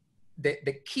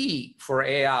 The key for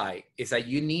AI is that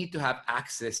you need to have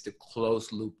access to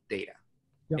closed loop data.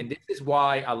 Yeah. And this is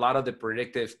why a lot of the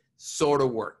predictive sort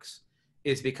of works,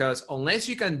 is because unless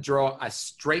you can draw a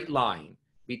straight line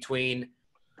between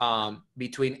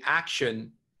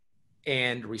action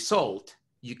and result,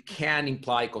 you can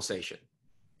imply causation.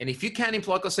 And if you can't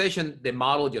imply causation, the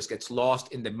model just gets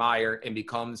lost in the mire and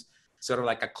becomes sort of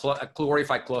like a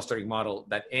glorified clustering model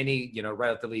that any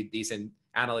relatively decent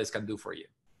analyst can do for you.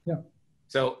 Yeah.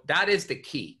 So that is the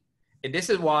key. And this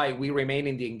is why we remain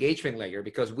in the engagement layer,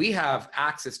 because we have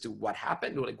access to what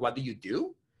happened, like what do you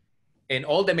do? And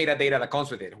all the metadata that comes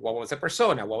with it. What was the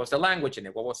persona? What was the language in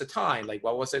it? What was the time? Like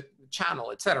what was the channel,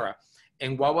 et cetera?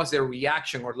 And what was the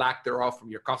reaction or lack thereof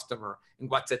from your customer? And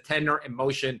what's the tenor,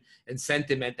 emotion, and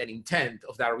sentiment and intent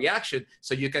of that reaction?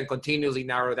 So you can continuously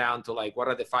narrow down to like, what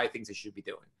are the 5 things you should be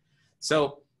doing?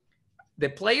 So the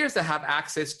players that have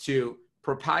access to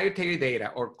proprietary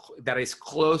data or that is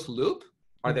closed loop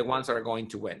are the ones that are going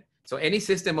to win. So any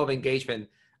system of engagement,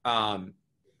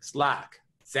 Slack,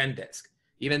 Zendesk,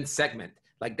 even Segment,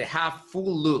 like they have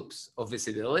full loops of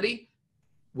visibility,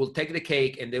 will take the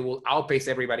cake and they will outpace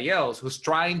everybody else who's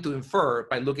trying to infer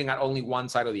by looking at only one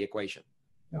side of the equation.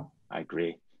 Yeah, I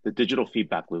agree. The digital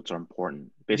feedback loops are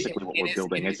important. Basically, what we're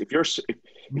building is if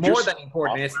more than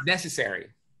important, it's necessary.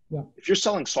 Yeah. If you're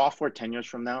selling software 10 years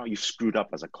from now, you've screwed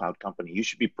up as a cloud company. You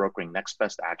should be brokering next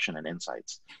best action and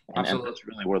insights. And that's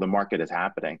really where the market is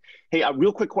happening. Hey, a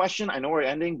real quick question. I know we're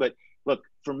ending, but look,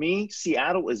 for me,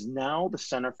 Seattle is now the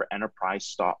center for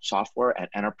enterprise software and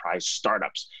enterprise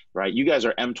startups, right? You guys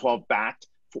are M12 backed,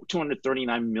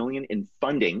 $239 million in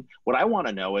funding. What I want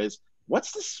to know is,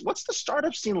 What's the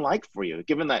startup scene like for you?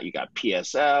 Given that you got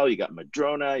PSL, you got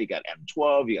Madrona, you got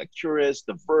M12, you got Curious,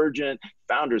 Divergent,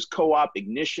 Founders Co-op,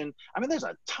 Ignition. I mean, there's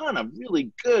a ton of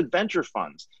really good venture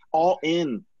funds all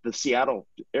in the Seattle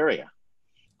area.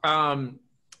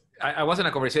 I was in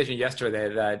a conversation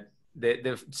yesterday that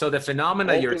the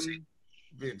phenomena you're seeing,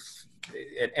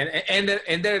 and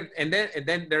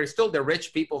then there is still the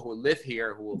rich people who live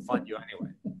here who will fund you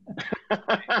anyway.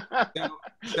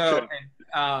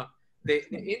 The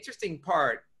interesting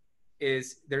part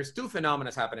is there's two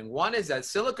phenomena happening. One is that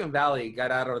Silicon Valley got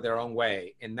out of their own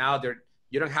way, and now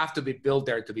you don't have to be built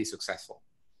there to be successful.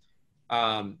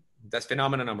 That's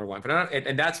phenomenon number one.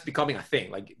 And that's becoming a thing.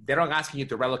 Like, they're not asking you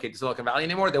to relocate to Silicon Valley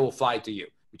anymore. They will fly to you,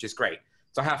 which is great.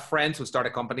 So I have friends who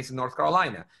started companies in North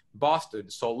Carolina,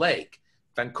 Boston, Salt Lake,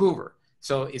 Vancouver.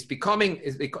 So it's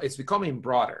becoming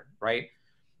broader, right?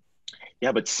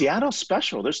 Yeah, but Seattle's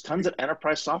special. There's tons of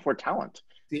enterprise software talent.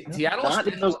 Seattle, not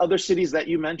in those other cities that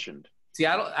you mentioned.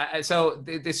 Seattle. So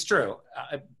it's true,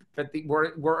 but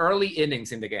we're early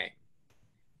innings in the game.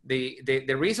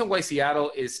 The reason why Seattle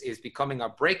is becoming a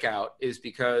breakout is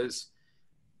because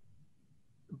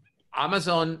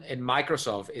Amazon and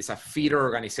Microsoft is a feeder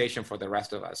organization for the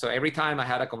rest of us. So every time I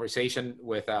had a conversation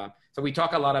with, so we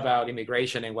talk a lot about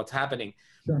immigration and what's happening.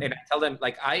 Sure. And I tell them,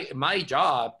 like, my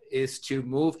job is to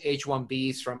move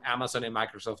H-1Bs from Amazon and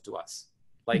Microsoft to us.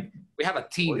 Like, we have a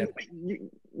team. Well,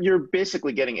 you're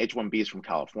basically getting H-1Bs from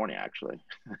California, actually.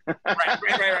 Right.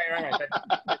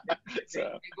 They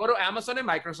go to Amazon and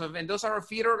Microsoft, and those are our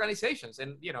feeder organizations,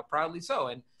 and, proudly so.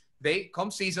 And they come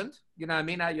seasoned, you know what I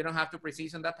mean? You don't have to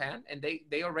pre-season that pan, and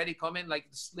they already come in like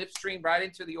slipstream right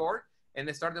into the org, and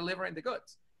they start delivering the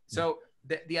goods. So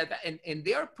and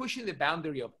they are pushing the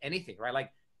boundary of anything, right?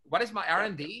 Like, what is my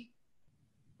R&D?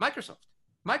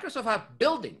 Microsoft have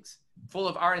buildings full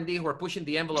of R&D who are pushing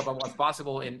the envelope of what's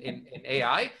possible in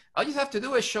AI. All you have to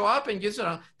do is show up and just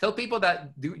tell people that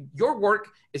your work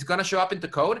is going to show up into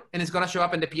code, and it's going to show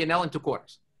up in the P&L in 2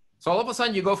 quarters. So all of a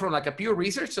sudden you go from like a pure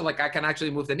research to like, I can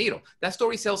actually move the needle. That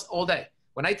story sells all day.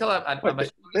 When I tell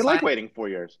they like waiting 4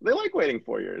 years. They like waiting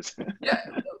 4 years. Yeah,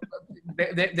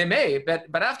 they may,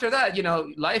 but after that,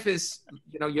 life is,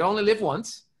 you only live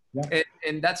once. Yeah.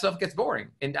 And that stuff gets boring.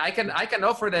 And I can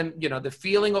offer them, the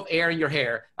feeling of air in your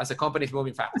hair as the company's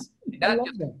moving fast. I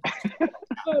love that.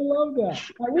 I love that.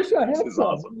 I wish I had some.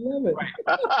 Awesome. I love it. Right.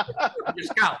 Your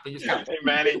scalp. Hey,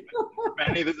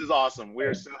 Manny, this is awesome.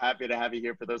 We're so happy to have you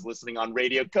here. For those listening on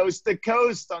radio, coast to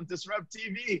coast on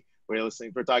DisrupTV,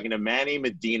 we're talking to Manny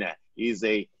Medina. He's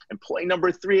a employee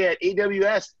number 3 at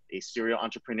AWS, a serial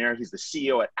entrepreneur. He's the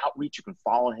CEO at Outreach. You can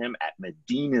follow him at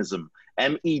Medinism,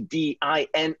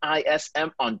 MEDINISM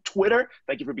on Twitter.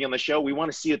 Thank you for being on the show. We want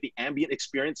to see you at the Ambient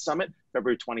Experience Summit,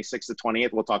 February 26th to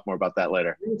 28th. We'll talk more about that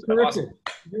later. You were terrific. Awesome.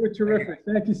 You were terrific.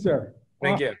 Thank you, sir.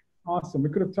 Thank you. Awesome. We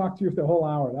could have talked to you for the whole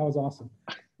hour. That was awesome.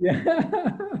 Yeah.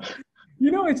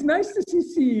 It's nice to see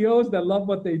CEOs that love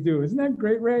what they do. Isn't that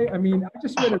great, Ray? I mean, I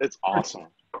just read it's awesome.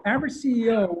 Average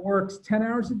CEO works 10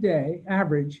 hours a day,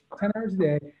 average 10 hours a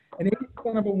day, and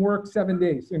 80% of them work 7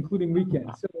 days, including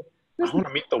weekends. So I want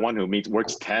to meet the one who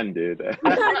works 10, dude.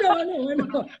 I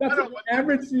know. That's an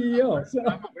average CEO. So.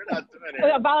 We're not doing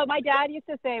it. My dad used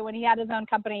to say when he had his own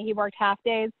company, he worked half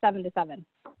days, 7 to 7.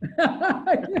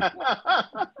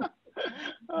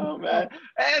 Oh, man.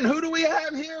 And who do we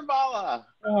have here, Vala?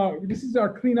 This is our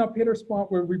cleanup hitter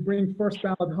spot where we bring first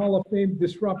ballot Hall of Fame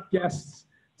Disrupt guests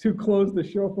to close the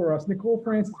show for us. Nicole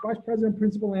Francis, Vice President,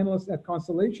 Principal Analyst at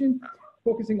Constellation,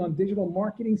 focusing on digital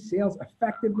marketing, sales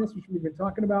effectiveness, which we've been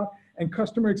talking about, and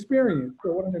customer experience.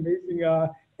 So what an amazing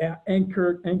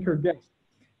anchor guest.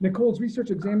 Nicole's research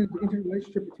examines the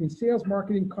interrelationship between sales,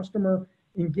 marketing, customer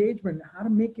engagement, and how to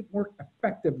make it work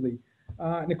effectively.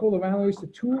 Nicole evaluates the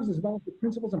tools as well as the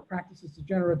principles and practices to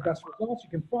generate best results. You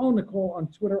can follow Nicole on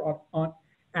Twitter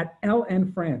at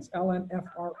LNFrance,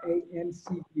 LNFRANCE.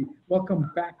 Welcome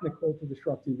back, Nicole, to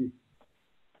DisrupTV.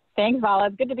 Thanks, Vala.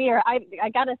 It's good to be here. I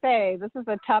got to say, this is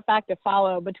a tough act to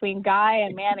follow between Guy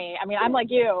and Manny. I mean, I'm like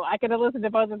you. I could have listened to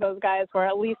both of those guys for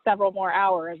at least several more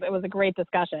hours. It was a great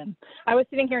discussion. I was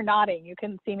sitting here nodding. You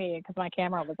couldn't see me because my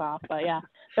camera was off. But yeah,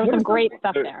 there was some great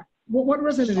stuff there. What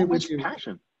resonated with you?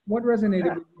 Passion. What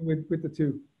resonated with the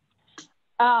two?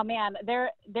 Oh, man,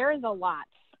 there is a lot.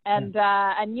 And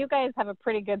you guys have a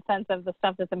pretty good sense of the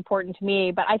stuff that's important to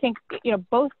me. But I think,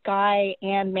 both Guy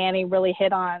and Manny really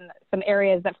hit on some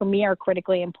areas that for me are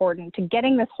critically important to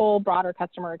getting this whole broader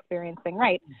customer experience thing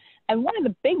right. And one of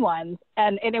the big ones,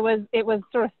 and it was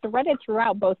sort of threaded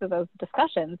throughout both of those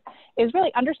discussions, is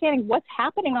really understanding what's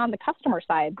happening on the customer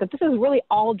side. That this is really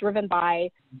all driven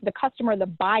by the customer, the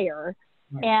buyer,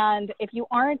 Right. And if you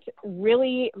aren't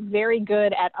really very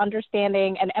good at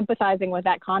understanding and empathizing with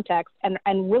that context and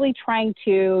really trying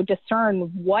to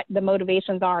discern what the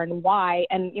motivations are and why,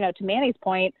 and, you know, to Manny's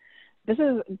point, this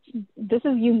is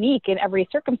unique in every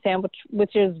circumstance,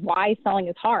 which is why selling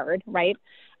is hard, right?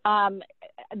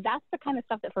 That's the kind of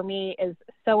stuff that for me is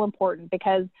so important,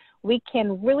 because we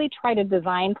can really try to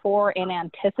design for and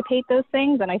anticipate those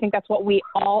things. And I think that's what we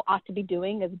all ought to be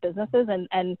doing as businesses.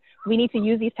 And we need to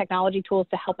use these technology tools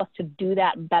to help us to do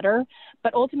that better.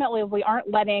 But ultimately, if we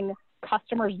aren't letting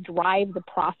customers drive the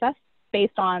process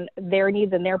based on their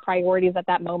needs and their priorities at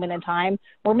that moment in time,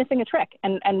 we're missing a trick,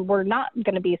 and we're not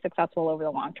going to be successful over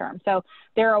the long term. So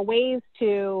there are ways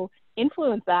to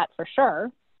influence that for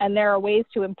sure. And there are ways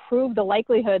to improve the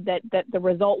likelihood that the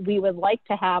result we would like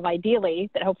to have ideally,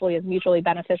 that hopefully is mutually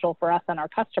beneficial for us and our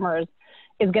customers,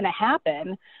 is going to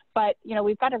happen. But, you know,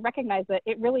 we've got to recognize that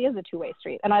it really is a two-way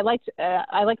street. And I like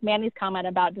Manny's comment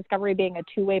about discovery being a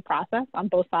two-way process on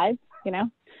both sides. You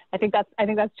know, I think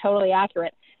that's totally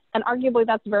accurate. And arguably,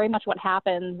 that's very much what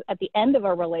happens at the end of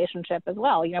a relationship as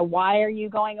well. You know, why are you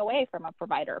going away from a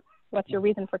provider? What's your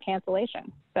reason for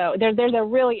cancellation? So there's a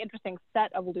really interesting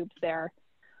set of loops there.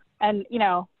 And, you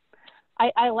know,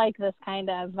 I like this kind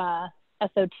of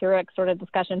esoteric sort of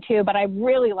discussion too, but I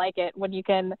really like it when you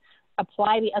can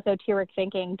apply the esoteric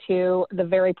thinking to the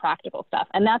very practical stuff.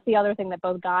 And that's the other thing that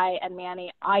both Guy and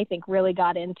Manny, I think, really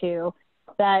got into,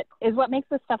 that is what makes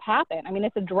this stuff happen. I mean,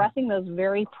 it's addressing those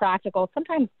very practical,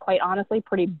 sometimes quite honestly,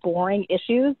 pretty boring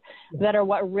issues that are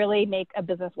what really make a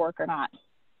business work or not.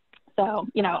 So,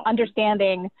 you know,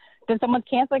 understanding, did someone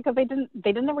cancel because they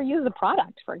didn't ever use the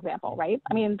product, for example, right?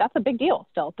 I mean, that's a big deal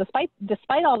still, despite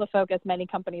all the focus many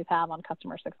companies have on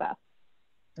customer success.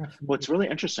 Well, it's really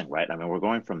interesting, right? I mean, we're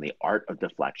going from the art of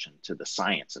deflection to the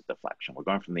science of deflection. We're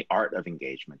going from the art of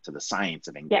engagement to the science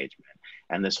of engagement. Yep.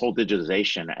 And this whole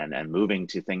digitization and moving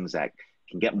to things that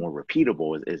can get more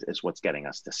repeatable is what's getting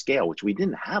us to scale, which we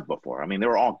didn't have before. I mean, they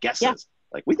were all guesses. Yep.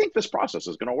 Like, we think this process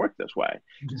is going to work this way.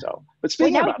 So, but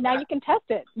speaking now, about now that, you can test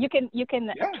it. You can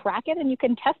track it, and you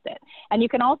can test it. And you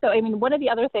can also, I mean, one of the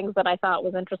other things that I thought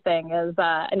was interesting is,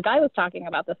 and Guy was talking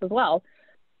about this as well,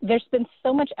 there's been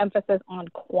so much emphasis on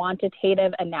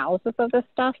quantitative analysis of this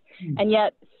stuff, and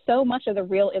yet so much of the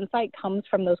real insight comes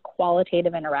from those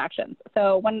qualitative interactions.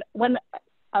 So when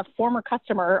a former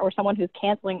customer or someone who's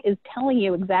canceling is telling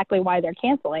you exactly why they're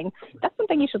canceling, that's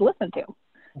something you should listen to.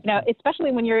 You know,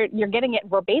 especially when you're getting it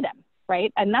verbatim,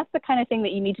 right? And that's the kind of thing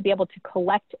that you need to be able to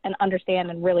collect and understand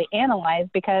and really analyze,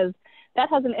 because that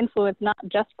has an influence not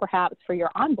just perhaps for your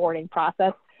onboarding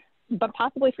process, but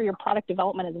possibly for your product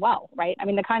development as well, right? I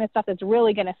mean, the kind of stuff that's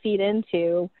really going to feed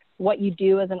into what you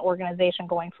do as an organization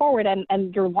going forward,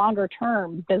 and your longer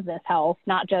term business health,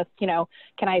 not just, you know,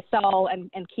 can I sell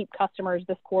and keep customers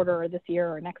this quarter or this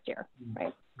year or next year,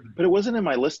 right? But it wasn't in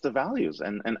my list of values,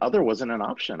 and other wasn't an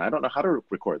option. I don't know how to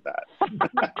record that.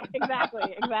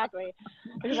 Exactly.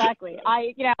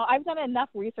 I've done enough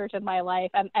research in my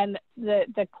life, and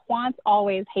the quants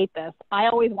always hate this. I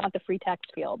always want the free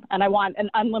text field, and I want an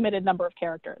unlimited number of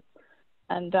characters.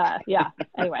 And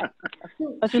anyway,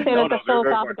 let's just say that's a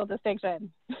philosophical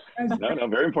distinction. No,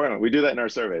 very important. We do that in our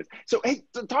surveys. So, hey,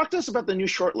 talk to us about the new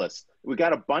shortlist. We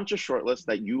got a bunch of shortlists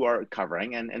that you are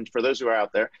covering. And for those who are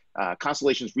out there,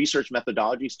 Constellation's research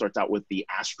methodology starts out with the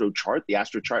Astro chart. The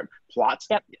Astro chart plots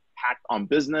impact on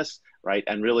business, right?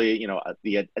 And really, you know,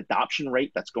 the adoption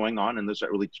rate that's going on, and this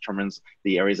really determines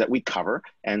the areas that we cover.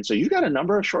 And so you got a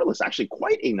number of shortlists, actually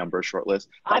quite a number of shortlists.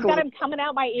 I've got them coming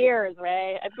out my ears,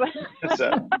 Ray. That's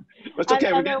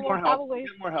okay. We get more help. We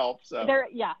get more help. So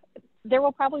there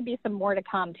will probably be some more to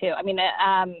come too. I mean,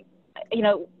 you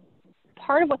know,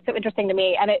 part of what's so interesting to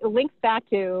me, and it links back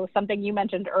to something you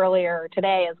mentioned earlier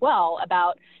today as well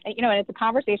about, you know, and it's a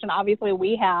conversation obviously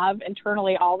we have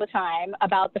internally all the time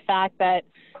about the fact that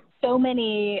so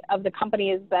many of the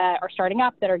companies that are starting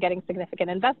up, that are getting significant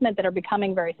investment, that are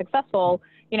becoming very successful,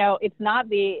 you know, it's not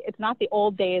the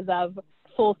old days of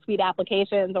full suite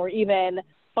applications or even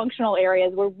functional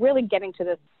areas. We're really getting to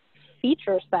this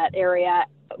feature set area.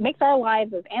 It makes our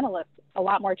lives as analysts a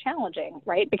lot more challenging,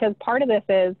 right? Because part of this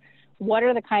is, what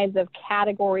are the kinds of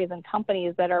categories and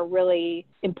companies that are really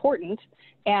important,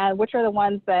 and which are the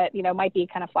ones that, you know, might be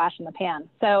kind of flash in the pan.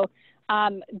 So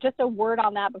just a word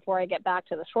on that before I get back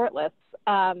to the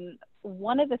shortlists.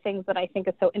 One of the things that I think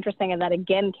is so interesting, and that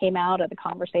again came out of the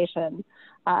conversation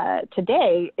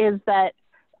today, is that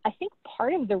I think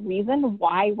part of the reason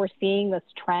why we're seeing this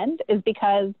trend is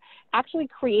because actually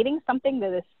creating something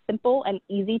that is simple and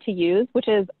easy to use, which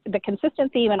is the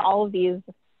consistency in all of these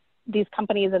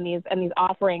companies and these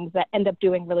offerings that end up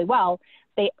doing really well,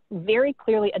 they very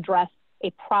clearly address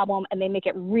a problem and they make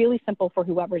it really simple for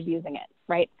whoever's using it,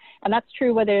 right? And that's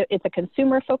true whether it's a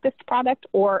consumer-focused product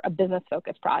or a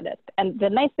business-focused product. And the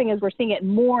nice thing is we're seeing it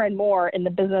more and more in the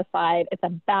business side. It's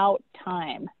about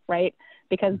time, right?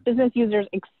 Because business users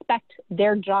expect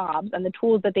their jobs and the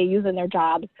tools that they use in their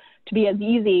jobs to be as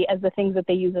easy as the things that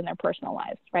they use in their personal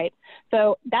lives, right?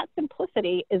 So that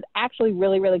simplicity is actually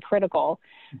really, really critical.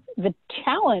 The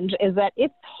challenge is that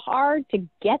it's hard to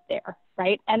get there,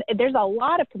 right? And there's a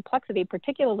lot of complexity,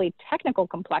 particularly technical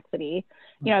complexity.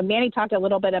 You know, Manny talked a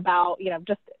little bit about, you know,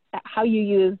 just how you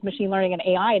use machine learning and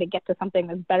AI to get to something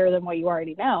that's better than what you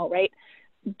already know, right?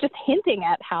 Just hinting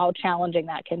at how challenging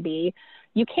that can be.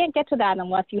 You can't get to that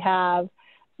unless you have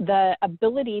the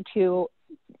ability to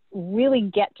really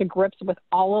get to grips with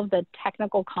all of the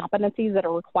technical competencies that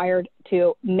are required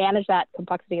to manage that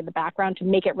complexity in the background to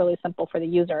make it really simple for the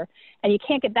user. And you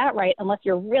can't get that right unless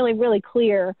you're really, really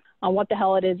clear on what the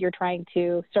hell it is you're trying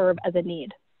to serve as a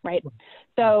need, right?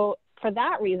 So for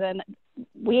that reason,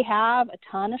 we have a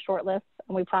ton of shortlists,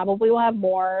 and we probably will have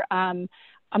more.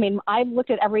 I mean, I've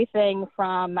looked at everything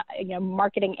from, you know,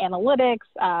 marketing analytics,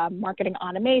 marketing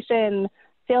automation,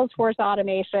 Salesforce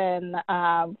automation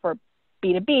for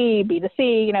B2B,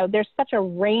 B2C. You know, there's such a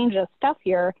range of stuff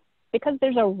here because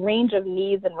there's a range of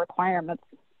needs and requirements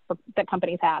that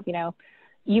companies have. You know,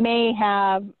 you may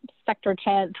have sector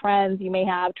trends, you may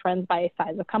have trends by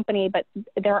size of company, but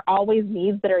there are always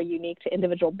needs that are unique to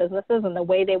individual businesses, and the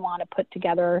way they want to put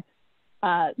together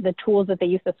the tools that they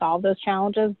use to solve those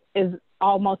challenges is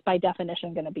almost by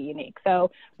definition going to be unique.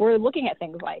 So we're looking at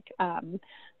things like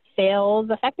sales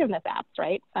effectiveness apps,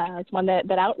 right? It's one that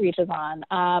Outreach is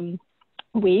on.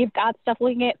 We've got stuff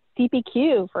looking at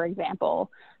CPQ, for example,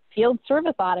 field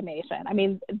service automation. I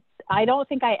mean, I don't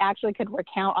think I actually could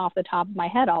recount off the top of my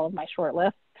head all of my short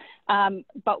lists.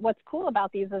 But what's cool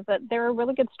about these is that they're a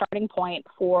really good starting point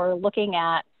for looking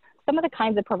at some of the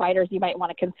kinds of providers you might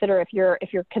want to consider if you're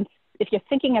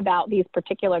thinking about these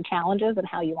particular challenges and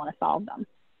how you want to solve them.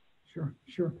 Sure,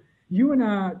 sure. You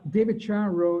and David Cha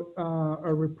wrote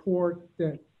a report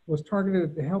that was targeted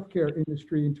at the healthcare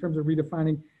industry in terms of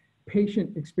redefining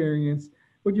patient experience.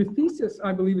 But your thesis,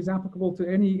 I believe, is applicable to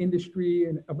any industry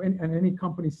and any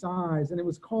company size. And it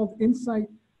was called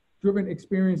Insight-Driven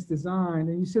Experience Design.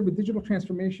 And you said with digital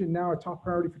transformation now a top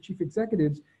priority for chief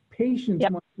executives, patients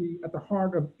must be at the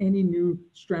heart of any new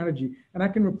strategy. And I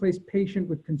can replace patient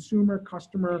with consumer,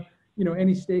 customer, you know,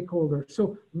 any stakeholder.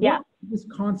 So what is this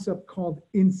concept called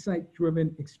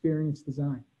insight-driven experience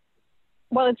design?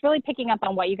 Well, it's really picking up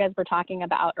on what you guys were talking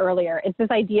about earlier. It's this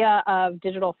idea of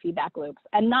digital feedback loops,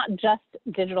 and not just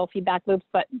digital feedback loops,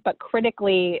 but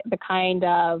critically the kind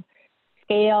of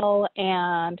scale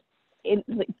and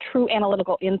true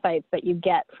analytical insights that you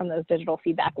get from those digital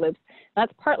feedback loops. And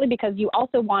that's partly because you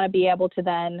also want to be able to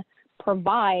then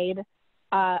provide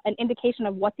an indication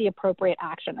of what the appropriate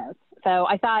action is. So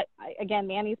I thought, again,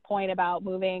 Manny's point about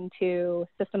moving to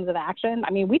systems of action,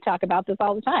 I mean, we talk about this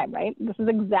all the time, right? This is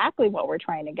exactly what we're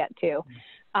trying to get to.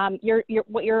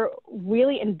 What you're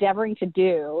really endeavoring to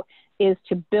do is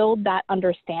to build that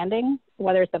understanding,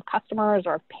 whether it's of customers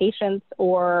or of patients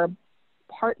or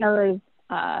partners,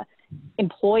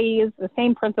 employees, the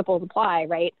same principles apply,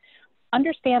 right?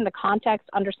 Understand the context,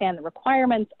 understand the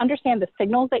requirements, understand the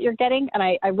signals that you're getting. And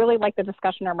I really like the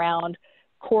discussion around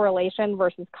correlation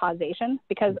versus causation,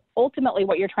 because ultimately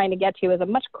what you're trying to get to is a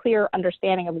much clearer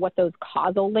understanding of what those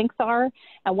causal links are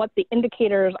and what the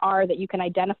indicators are that you can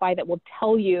identify that will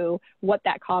tell you what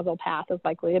that causal path is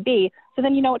likely to be. So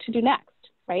then you know what to do next,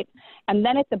 right? And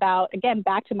then it's about, again,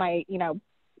 back to my, you know,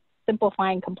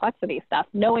 simplifying complexity stuff,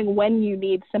 knowing when you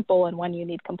need simple and when you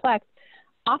need complex.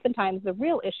 Oftentimes the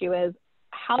real issue is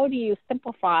how do you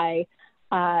simplify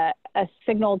a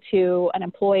signal to an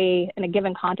employee in a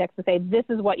given context to say, this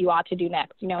is what you ought to do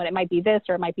next, you know, and it might be this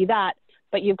or it might be that,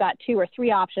 but you've got 2 or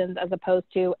 3 options as opposed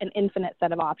to an infinite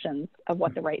set of options of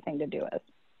what the right thing to do is.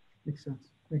 Makes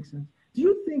sense. Makes sense. Do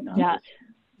you think? Do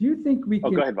you think we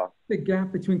can go ahead, Bob. the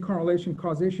gap between correlation and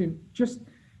causation just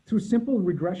through simple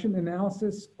regression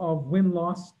analysis of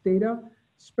win-loss data,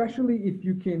 especially if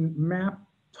you can map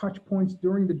touch points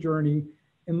during the journey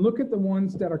and look at the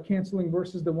ones that are canceling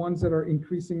versus the ones that are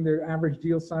increasing their average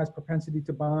deal size, propensity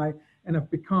to buy, and have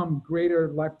become greater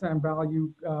lifetime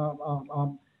value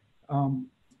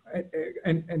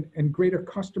and greater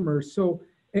customers. So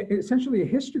essentially a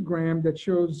histogram that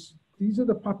shows these are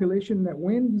the population that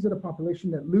win, these are the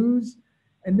population that lose,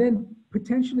 and then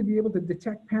potentially be able to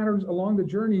detect patterns along the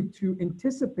journey to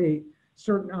anticipate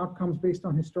certain outcomes based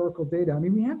on historical data. I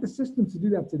mean, we have the systems to do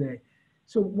that today.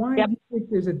 So why do you think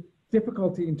there's a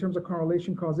difficulty in terms of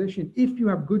correlation causation if you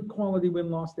have good quality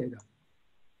win-loss data?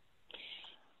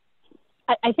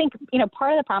 I think,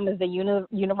 part of the problem is the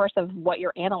universe of what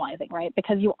you're analyzing, right?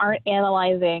 Because you aren't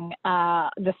analyzing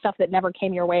the stuff that never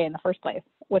came your way in the first place,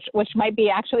 which might be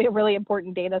actually a really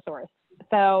important data source.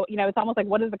 So, it's almost like,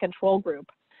 what is the control group?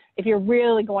 If you're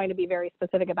really going to be very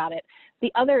specific about it.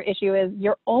 The other issue is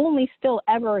you're only still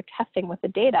ever testing with the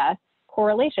data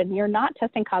correlation. You're not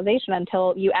testing causation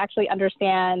until you actually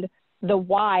understand the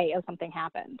why of something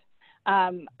happened.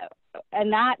 And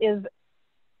that is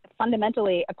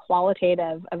fundamentally a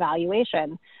qualitative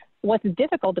evaluation. What's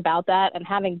difficult about that, and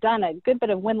having done a good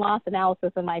bit of win-loss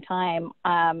analysis in my time,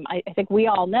 I think we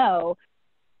all know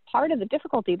part of the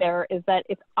difficulty there is that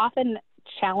it's often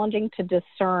challenging to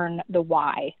discern the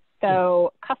why.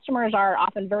 So customers are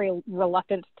often very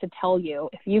reluctant to tell you,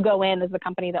 if you go in as the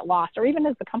company that lost, or even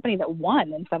as the company that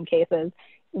won in some cases,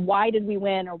 why did we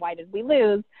win or why did we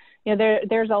lose?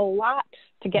 There's a lot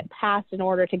to get past in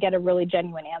order to get a really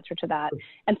genuine answer to that.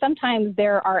 And sometimes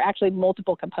there are actually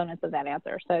multiple components of that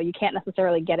answer. So you can't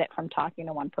necessarily get it from talking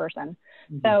to one person.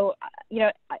 Mm-hmm. So,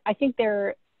 I think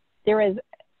there is,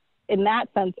 in that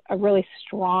sense, a really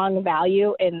strong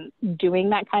value in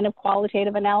doing that kind of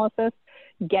qualitative analysis,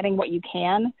 getting what you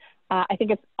can. I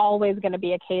think it's always going to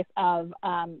be a case of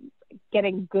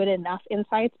getting good enough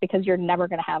insights, because you're never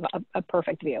going to have a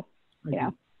perfect view. I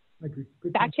agree.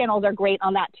 Back channels are great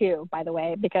on that too, by the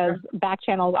way, because back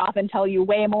channels often tell you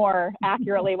way more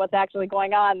accurately what's actually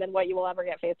going on than what you will ever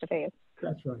get face to face.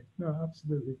 That's right. No,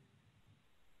 absolutely.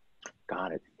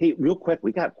 Got it. Hey, real quick,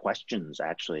 we got questions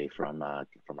actually from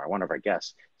one of our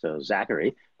guests. So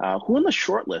Zachary, who in the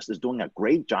shortlist is doing a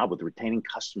great job with retaining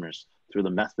customers through the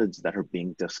methods that are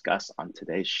being discussed on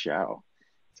today's show?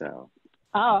 So.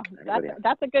 Oh,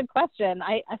 that's a good question.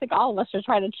 I think all of us should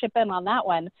try to chip in on that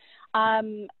one.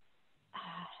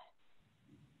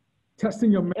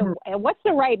 Testing your memory. What's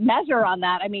the right measure on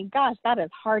that? I mean, gosh, that is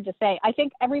hard to say. I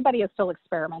think everybody is still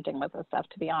experimenting with this stuff,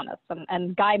 to be honest.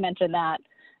 And Guy mentioned that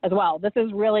as well. This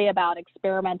is really about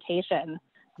experimentation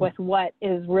with what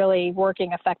is really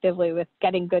working effectively with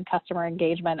getting good customer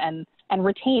engagement and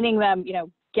retaining them,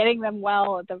 getting them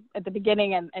well at the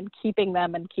beginning and keeping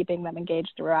them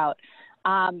engaged throughout.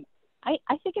 I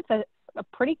think it's a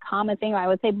pretty common thing. I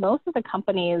would say most of the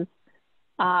companies,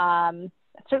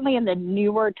 certainly in the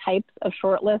newer types of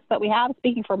shortlists that we have,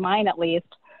 speaking for mine at least,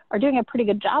 are doing a pretty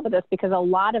good job of this, because a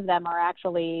lot of them are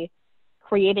actually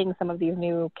creating some of these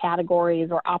new categories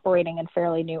or operating in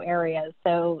fairly new areas.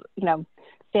 So,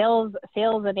 sales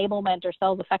enablement or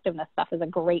sales effectiveness stuff is a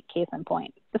great case in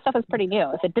point. This stuff is pretty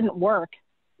new. If it didn't work,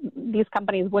 these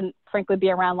companies wouldn't frankly be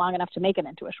around long enough to make it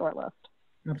into a shortlist.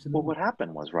 Absolutely. Well, what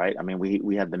happened was, right, I mean,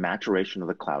 we had the maturation of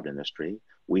the cloud industry.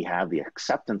 We have the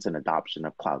acceptance and adoption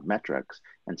of cloud metrics.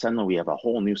 And suddenly we have a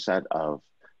whole new set of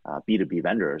B2B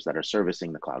vendors that are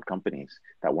servicing the cloud companies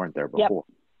that weren't there before,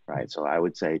 right? So I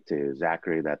would say to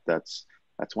Zachary that's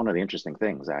one of the interesting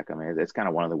things, Zach. I mean, it's kind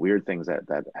of one of the weird things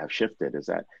that have shifted, is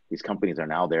that these companies are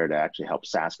now there to actually help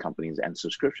SaaS companies and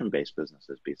subscription-based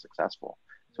businesses be successful.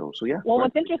 So yeah. Well,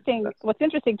 what's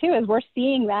interesting too is we're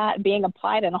seeing that being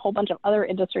applied in a whole bunch of other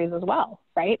industries as well,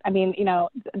 right? I mean,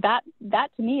 that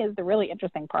to me is the really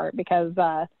interesting part, because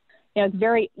it's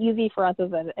very easy for us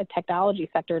as a technology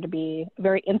sector to be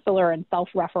very insular and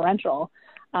self-referential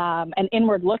and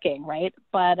inward looking, right?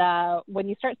 But when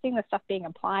you start seeing this stuff being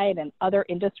applied in other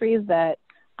industries that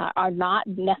are not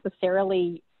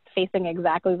necessarily facing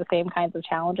exactly the same kinds of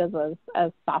challenges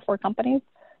as software companies,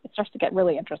 it starts to get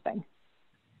really interesting.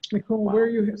 Nicole, wow. Where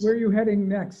are you heading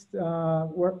next?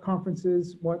 What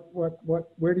conferences?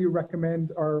 Where do you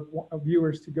recommend our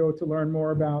viewers to go to learn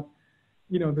more about,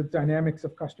 the dynamics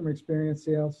of customer experience,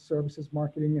 sales, services,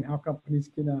 marketing, and how companies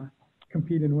can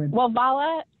compete and win? Well,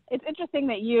 Vala, it's interesting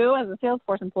that you, as a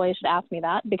Salesforce employee, should ask me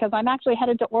that, because I'm actually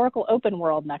headed to Oracle Open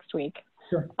World next week.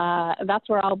 Sure. That's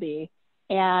where I'll be,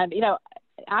 and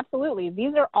absolutely,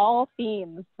 these are all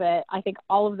themes that I think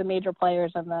all of the major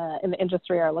players in the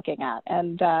industry are looking at,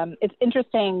 and it's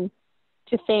interesting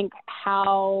to think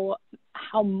how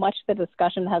much the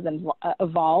discussion has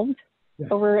evolved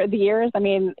over the years. I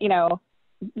mean,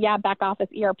 back office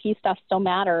ERP stuff still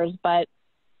matters, but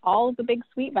all of the big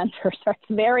suite vendors are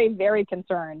very, very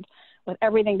concerned with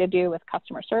everything to do with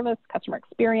customer service, customer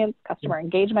experience, customer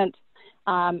engagement.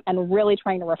 And really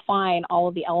trying to refine all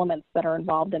of the elements that are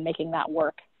involved in making that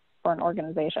work for an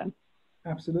organization.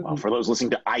 Absolutely. Well, for those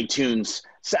listening to iTunes,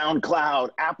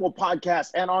 SoundCloud, Apple Podcasts,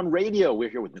 and on radio, we're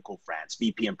here with Nicole France,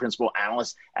 VP and Principal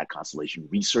Analyst at Constellation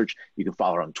Research. You can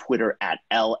follow her on Twitter at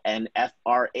LNFRANCE.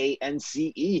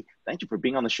 Thank you for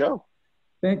being on the show.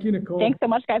 Thank you, Nicole. Thanks so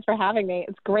much, guys, for having me.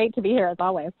 It's great to be here, as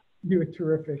always. You are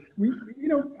terrific. I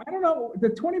don't know, the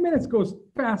 20 minutes goes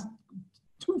fast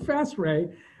too fast, Ray.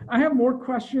 I have more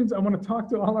questions. I want to talk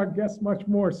to all our guests much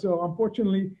more. So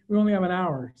unfortunately, we only have an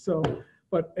hour. So,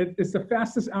 but it's the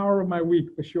fastest hour of my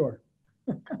week for sure.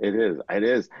 It is. It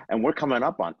is. And we're coming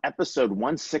up on episode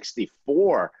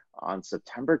 164 on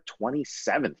September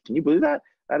 27th. Can you believe that?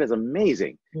 That is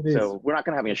amazing. So we're not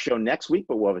going to have a show next week,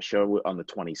 but we'll have a show on the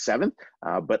 27th.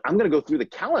 But I'm going to go through the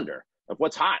calendar of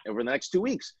what's hot over the next 2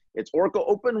 weeks. It's Oracle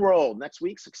Open World next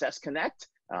week, Success Connect,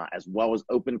 as well as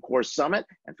Open Core Summit.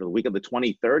 And for the week of the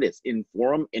 23rd, it's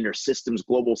Inforum InterSystems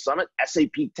Global Summit,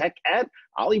 SAP Tech Ed,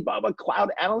 Alibaba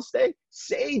Cloud Analyst Day,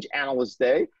 Sage Analyst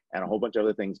Day, and a whole bunch of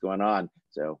other things going on.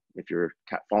 So if you're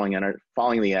following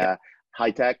the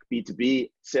high-tech,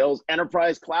 B2B, sales,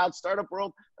 enterprise, cloud, startup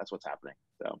world, that's what's happening.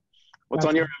 So what's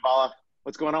on your end, Vala?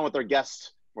 What's going on with our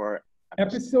guests for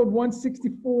episode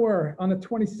 164 on the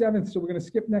 27th? So we're going to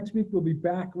skip next week. We'll be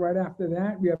back right after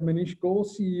that. We have Manish Goel,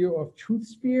 CEO of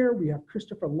TruthSphere. We have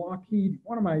Christopher Lockheed,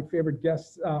 one of my favorite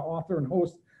guests, author and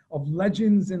host of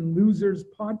Legends and Losers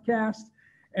podcast.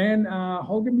 And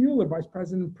Holger Mueller, Vice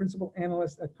President and Principal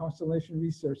Analyst at Constellation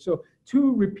Research. So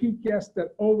 2 repeat guests that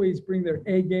always bring their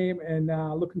A game, and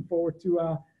looking forward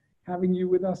to having you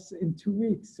with us in 2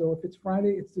 weeks. So if it's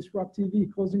Friday, it's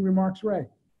DisrupTV. Closing remarks, Ray.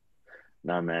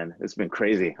 No, man, it's been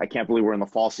crazy. I can't believe we're in the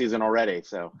fall season already.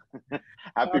 So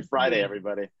happy Friday,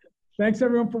 everybody. Thanks,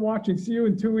 everyone, for watching. See you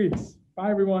in 2 weeks.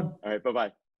 Bye, everyone. All right,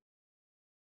 bye-bye.